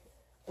vein,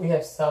 we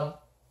have some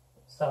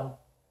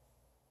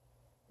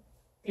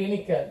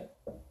clinical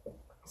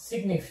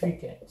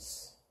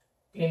significance,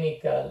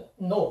 clinical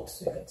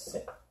notes, you can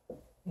say,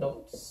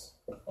 notes.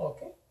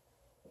 Okay,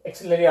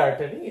 axillary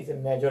artery is a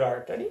major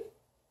artery.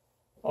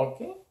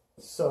 Okay,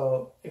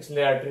 so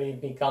axillary artery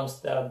becomes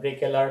the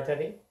brachial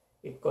artery.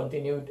 It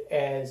continued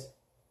as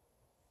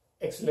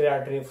axillary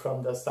artery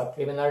from the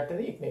subclavian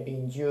artery. It may be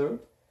injured.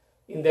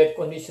 In that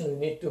condition, we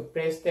need to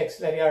press the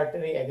axillary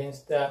artery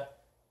against the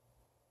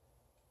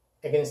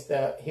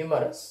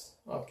humerus.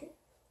 Okay,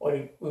 or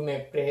we may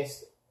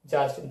press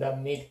just in the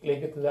mid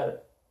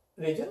clavicular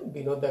region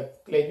below the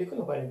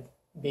clavicle where it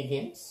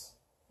begins.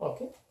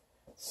 Okay,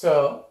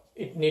 so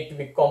it needs to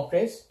be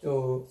compressed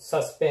to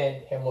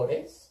suspend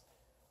hemorrhage.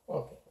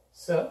 Okay,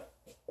 so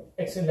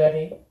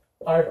axillary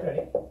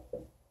artery,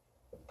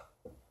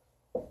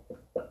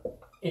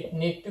 it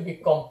needs to be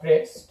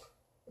compressed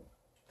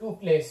two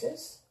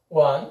places.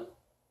 One,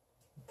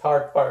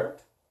 third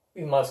part,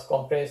 we must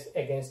compress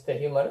against the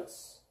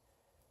humerus.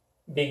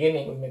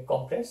 Beginning we may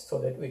compress so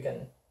that we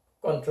can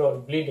control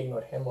bleeding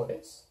or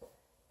hemorrhage.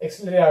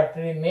 Axillary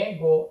artery may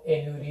go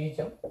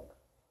aneurysm,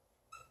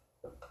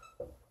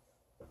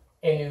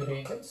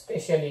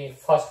 especially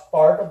first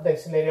part of the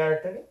axillary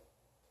artery.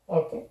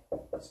 Okay,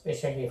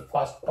 especially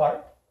first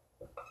part,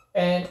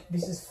 and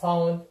this is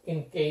found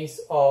in case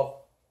of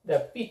the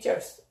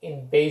pitchers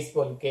in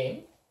baseball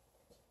game.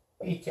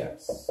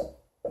 Pitchers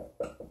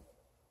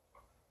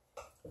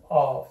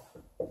of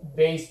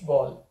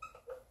baseball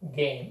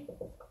game.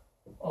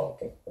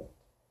 Okay,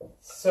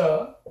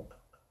 so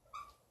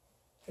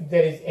if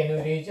there is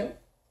aneurysm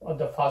of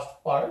the first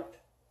part,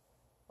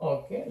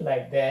 okay,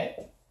 like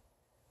that,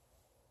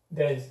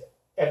 there is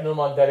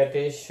abnormal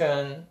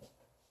dilatation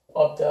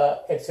of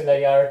the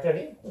axillary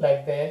artery,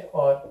 like that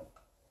or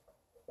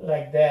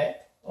like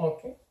that.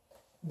 Okay,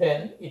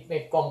 then it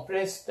may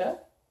compress the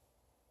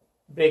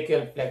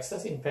brachial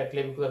plexus,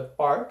 infraclavicular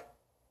part,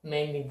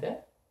 mainly the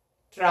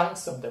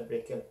trunks of the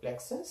brachial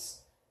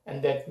plexus,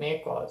 and that may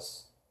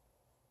cause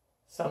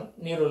some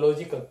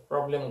neurological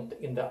problem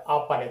in the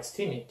upper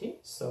extremity.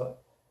 So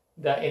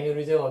the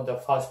aneurysm of the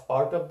first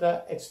part of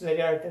the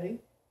axillary artery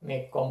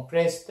may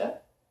compress the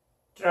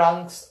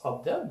trunks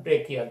of the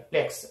brachial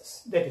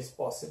plexus. That is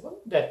possible.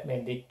 That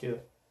may lead to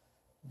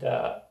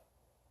the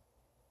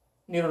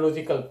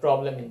neurological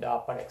problem in the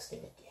upper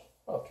extremity.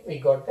 Okay, we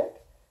got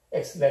that.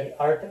 Axillary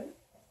artery.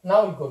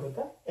 Now we go to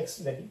the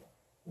axillary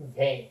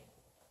vein.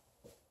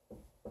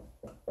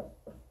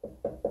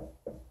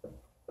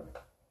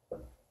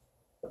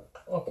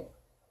 Okay,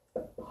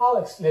 how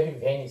axillary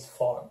vein is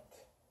formed?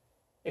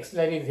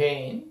 Axillary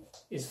vein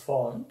is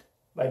formed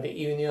by the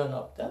union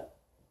of the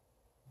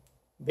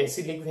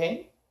basilic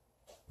vein.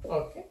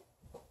 Okay,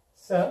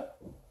 so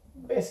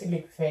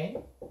basilic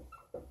vein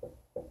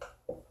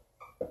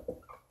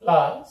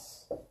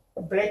plus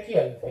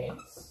brachial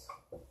veins.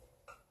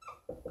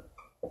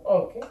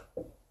 Okay,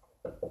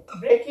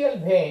 brachial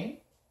vein,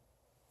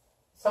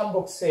 some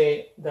books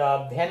say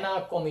the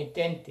vena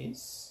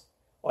comitatus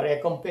or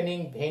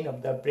accompanying vein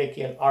of the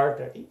brachial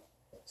artery.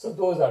 So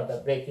those are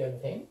the brachial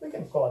vein. We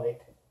can call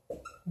it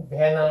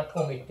vena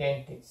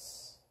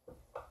comitatus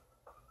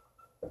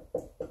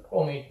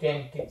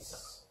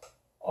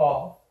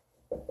of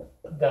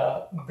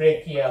the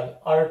brachial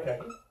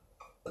artery.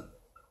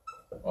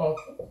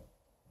 Okay,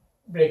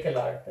 brachial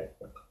artery.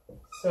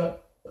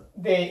 So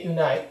they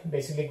unite,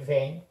 basilic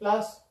vein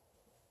plus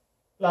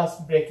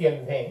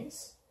brachial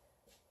veins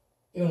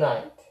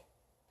unite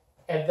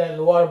at the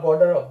lower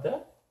border of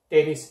the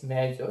teres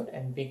major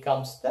and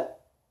becomes the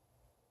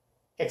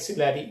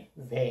axillary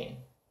vein.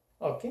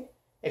 Okay,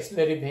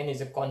 axillary vein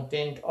is a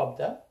content of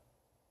the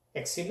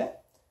axilla,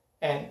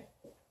 and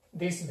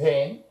this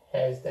vein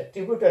has the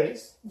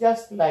tributaries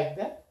just like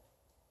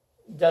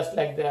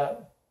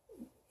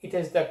it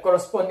has the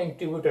corresponding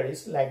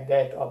tributaries like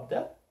that of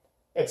the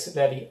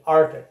axillary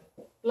artery.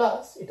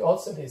 Plus it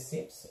also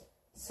receives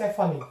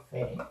cephalic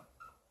vein.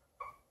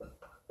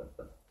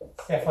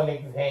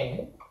 Cephalic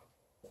vein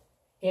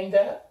in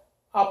the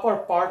upper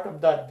part of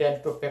the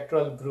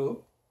deltopectoral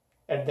group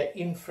at the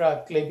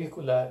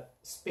infraclavicular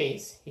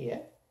space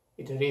here,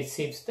 it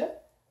receives the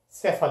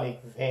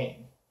cephalic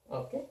vein.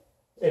 Okay,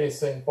 that is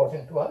so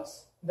important to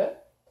us.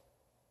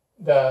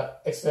 The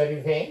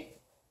axillary vein.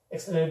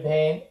 Axillary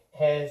vein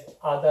has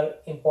other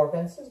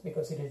importances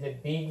because it is a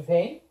big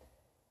vein.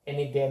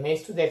 Any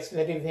damage to the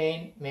axillary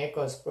vein may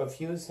cause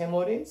profuse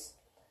hemorrhage,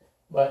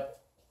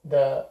 but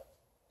the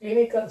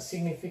clinical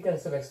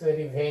significance of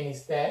axillary vein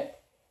is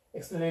that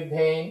axillary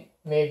vein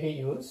may be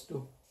used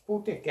to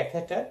put a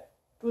catheter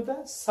to the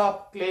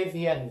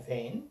subclavian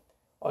vein,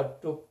 or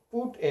to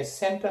put a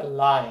central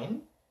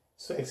line.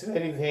 So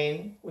axillary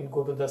vein will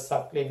go to the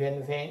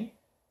subclavian vein,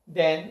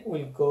 then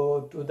will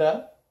go to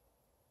the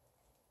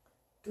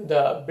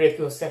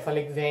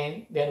brachiocephalic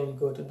vein, then will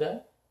go to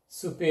the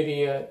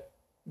superior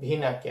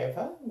vena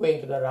cava, going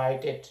to the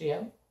right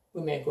atrium.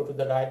 We may go to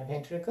the right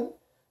ventricle.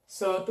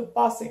 So to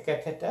pass a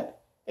catheter,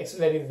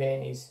 axillary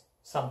vein is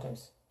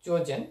sometimes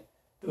chosen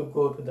to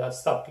go to the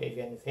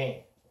subclavian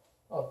vein.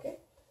 Okay,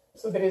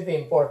 so there is the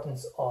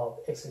importance of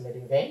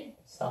axillary vein,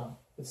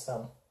 with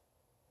some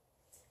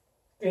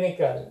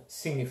clinical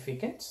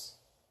significance.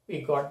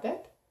 We got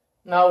that.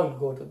 Now we'll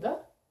go to the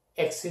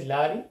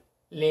axillary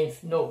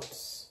lymph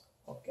nodes.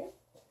 Okay,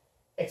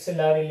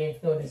 axillary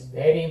lymph node is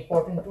very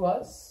important to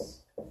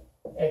us.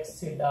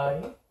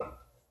 Axillary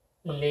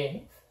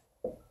lymph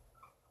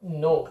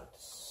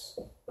nodes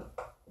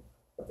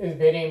is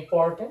very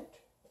important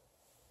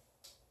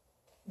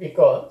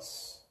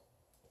because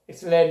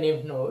axillary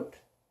lymph node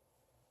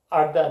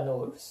are the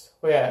nodes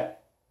where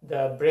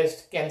the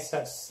breast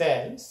cancer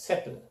cells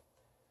settle.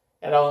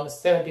 Around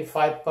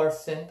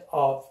 75%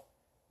 of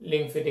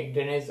lymphatic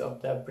drainage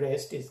of the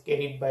breast is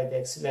carried by the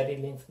axillary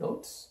lymph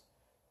nodes.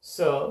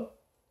 So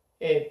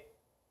a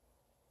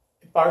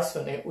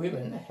person, a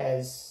woman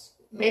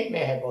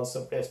may have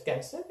also breast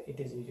cancer. It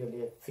is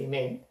usually a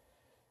female,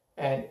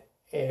 and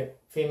a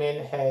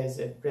female has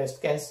a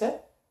breast cancer,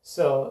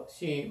 so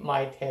she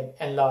might have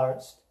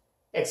enlarged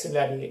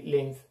axillary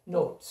lymph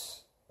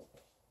nodes.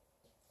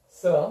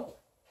 So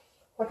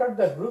what are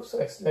the groups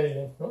of axillary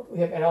lymph nodes? We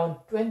have around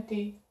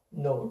 20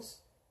 nodes.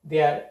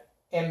 They are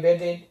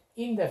embedded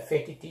in the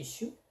fatty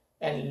tissue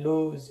and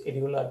loose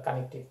irregular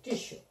connective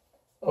tissue.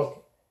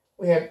 Okay,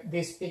 we have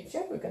this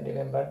picture, we can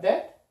remember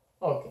that.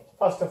 Okay,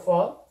 first of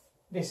all,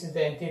 this is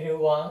the anterior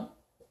one,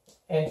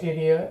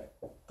 anterior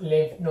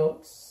lymph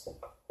nodes,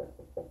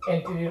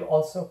 anterior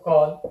also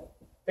called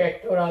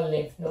pectoral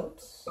lymph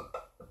nodes.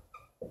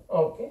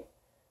 Okay,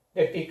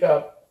 they pick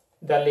up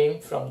the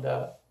lymph from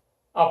the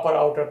upper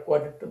outer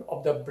quadrant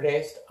of the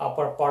breast,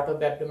 upper part of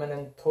the abdomen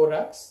and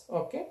thorax.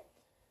 Okay,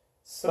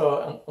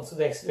 so and also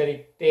the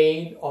axillary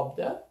tail of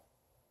the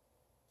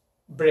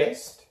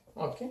breast.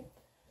 Okay,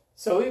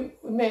 so we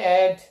may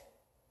add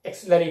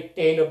axillary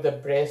tail of the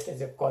breast as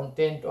a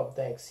content of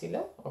the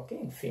axilla. Okay,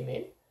 in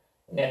female,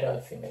 in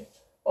adult female.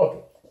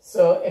 Okay,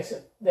 so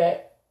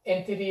the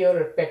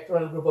anterior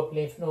pectoral group of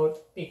lymph nodes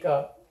pick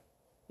up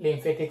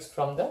lymphatics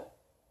from the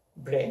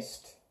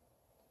breast,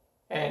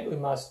 and we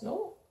must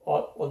know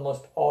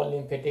almost all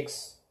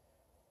lymphatics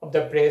of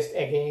the breast,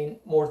 again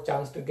more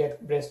chance to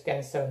get breast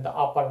cancer in the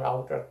upper and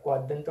outer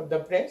quadrant of the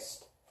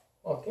breast.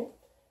 Okay,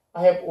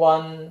 I have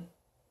one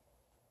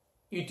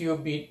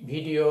YouTube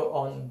video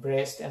on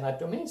breast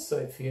anatomy, so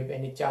if you have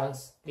any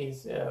chance,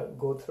 please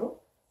go through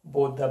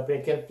both the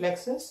brachial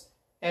plexus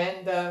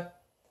and the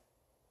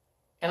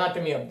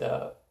anatomy of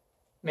the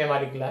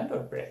mammary gland or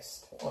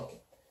breast. Okay,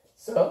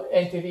 so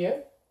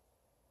anterior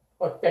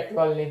or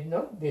pectoral lymph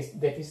node,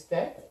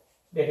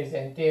 that is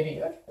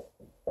anterior.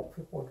 If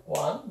we put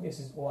one, this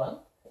is one.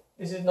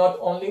 This is not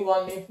only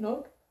one lymph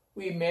node.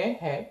 We may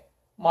have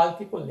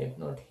multiple lymph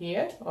node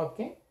here.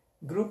 Okay,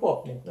 group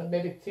of lymph node,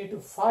 maybe 3 to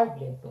 5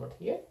 lymph node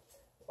here.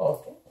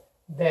 Okay,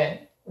 then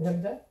we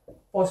have the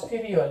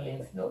posterior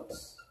lymph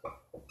nodes,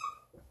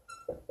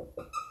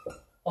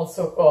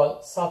 also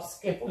called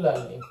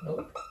subscapular lymph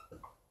node.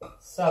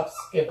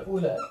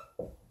 Subscapular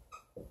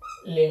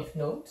lymph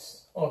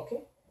nodes.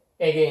 Okay,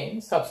 again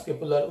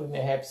subscapular, we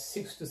may have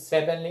 6 to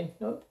 7 lymph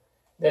nodes.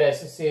 They're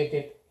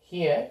associated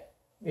here.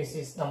 This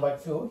is number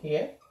 2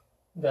 here.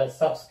 The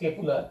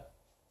subscapular,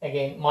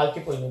 again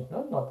multiple lymph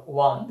node, not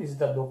one. This is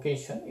the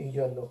location,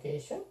 usual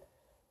location.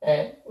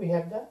 And we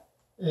have the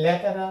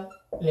lateral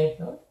lymph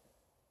node.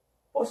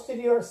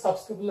 Posterior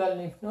subscapular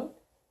lymph node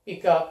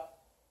pick up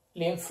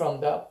lymph from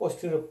the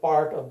posterior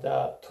part of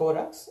the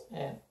thorax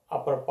and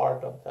upper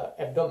part of the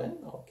abdomen.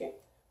 Okay,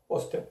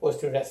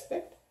 posterior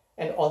aspect,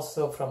 and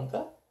also from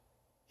the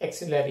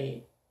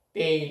axillary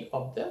tail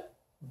of the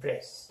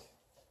breast.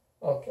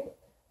 Okay,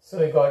 so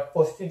we got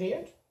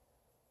posterior.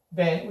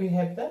 Then we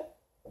have the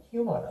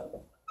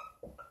humeral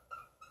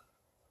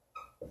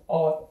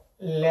or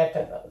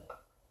lateral.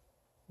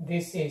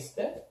 This is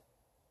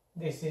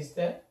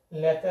the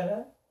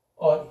lateral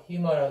or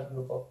humeral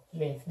group of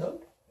lymph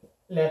node.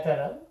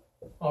 Lateral.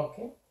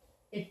 Okay,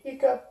 it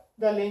pick up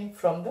the lymph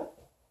from the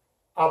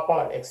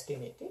upper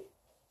extremity.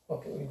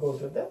 Okay, we go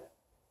to the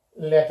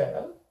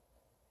lateral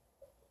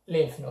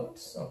lymph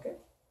nodes. Okay,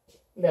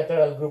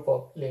 lateral group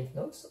of lymph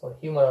nodes or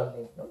humeral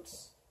lymph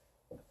nodes.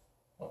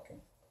 Okay,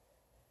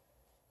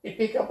 it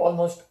pick up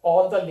almost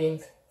all the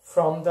lymph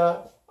from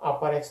the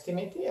upper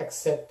extremity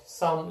except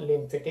some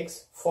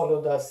lymphatics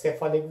follow the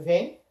cephalic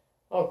vein.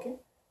 Okay,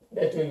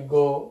 that will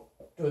go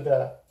to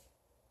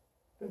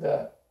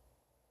the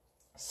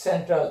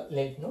central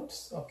lymph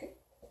nodes. Okay,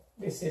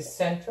 this is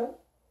central,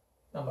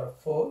 number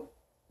 4.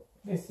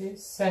 This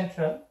is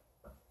central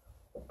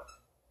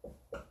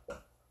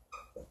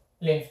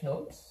lymph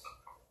nodes.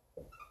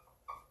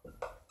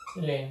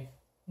 Lymph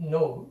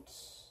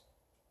nodes.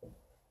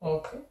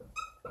 Okay,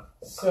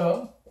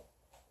 so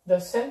the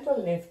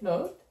central lymph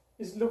node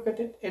is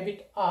located a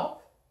bit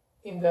up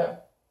in the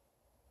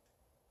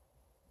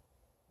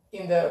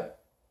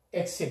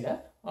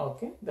axilla.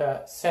 Okay,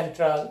 the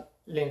central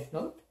lymph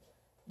node.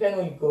 Then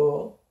we'll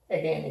go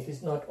again. It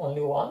is not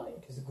only one;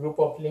 it is a group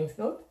of lymph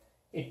node.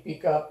 It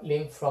pick up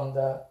lymph from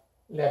the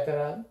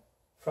lateral,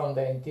 from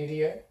the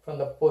anterior, from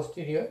the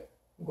posterior,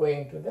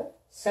 going to the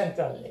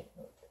central lymph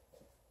node.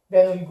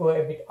 Then we'll go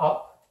a bit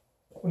up.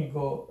 We'll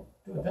go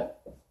to the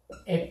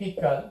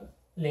apical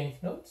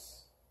lymph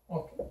nodes.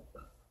 Okay,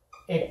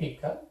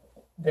 apical,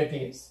 that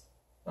is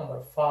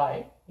number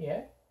 5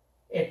 here.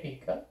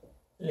 Apical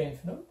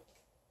lymph node,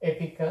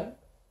 apical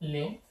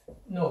lymph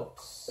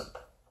nodes.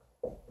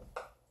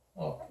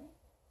 Okay,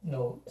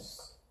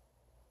 nodes.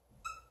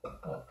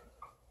 Okay,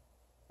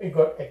 we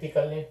got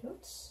apical lymph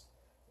nodes,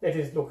 that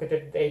is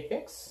located at the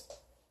apex.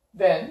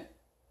 Then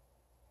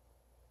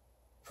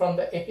from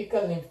the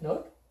apical lymph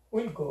node,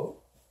 we'll go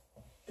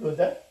to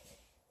the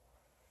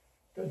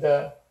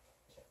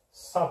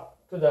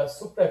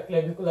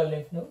supraclavicular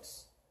lymph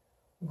nodes.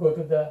 Go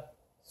to the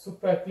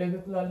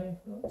supraclavicular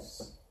lymph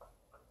nodes.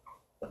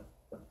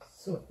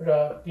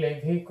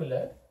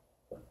 Supraclavicular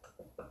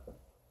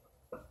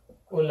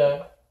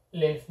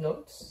lymph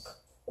nodes.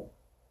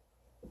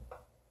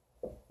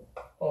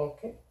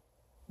 Okay,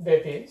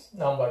 that is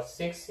number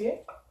 6 here.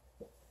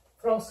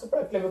 From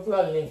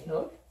supraclavicular lymph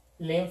node,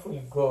 lymph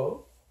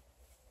will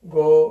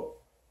go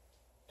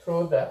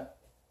through the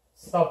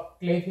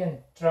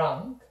subclavian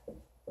trunk.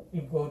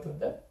 You go to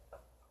the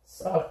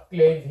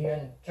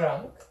subclavian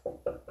trunk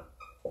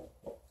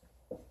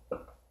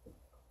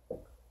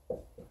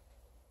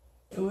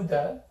to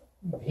the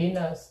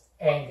venous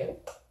angle.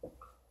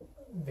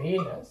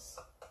 Venous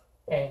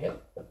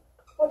angle.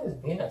 What is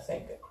venous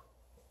angle?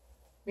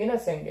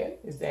 Venous angle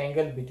is the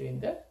angle between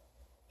the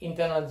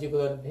internal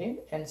jugular vein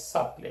and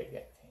subclavian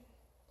vein.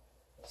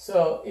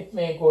 So it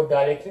may go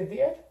directly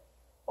there,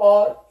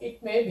 or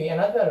it may be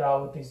another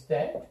route is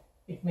that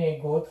it may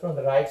go from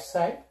the right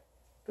side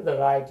to the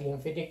right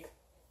lymphatic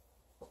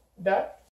duct,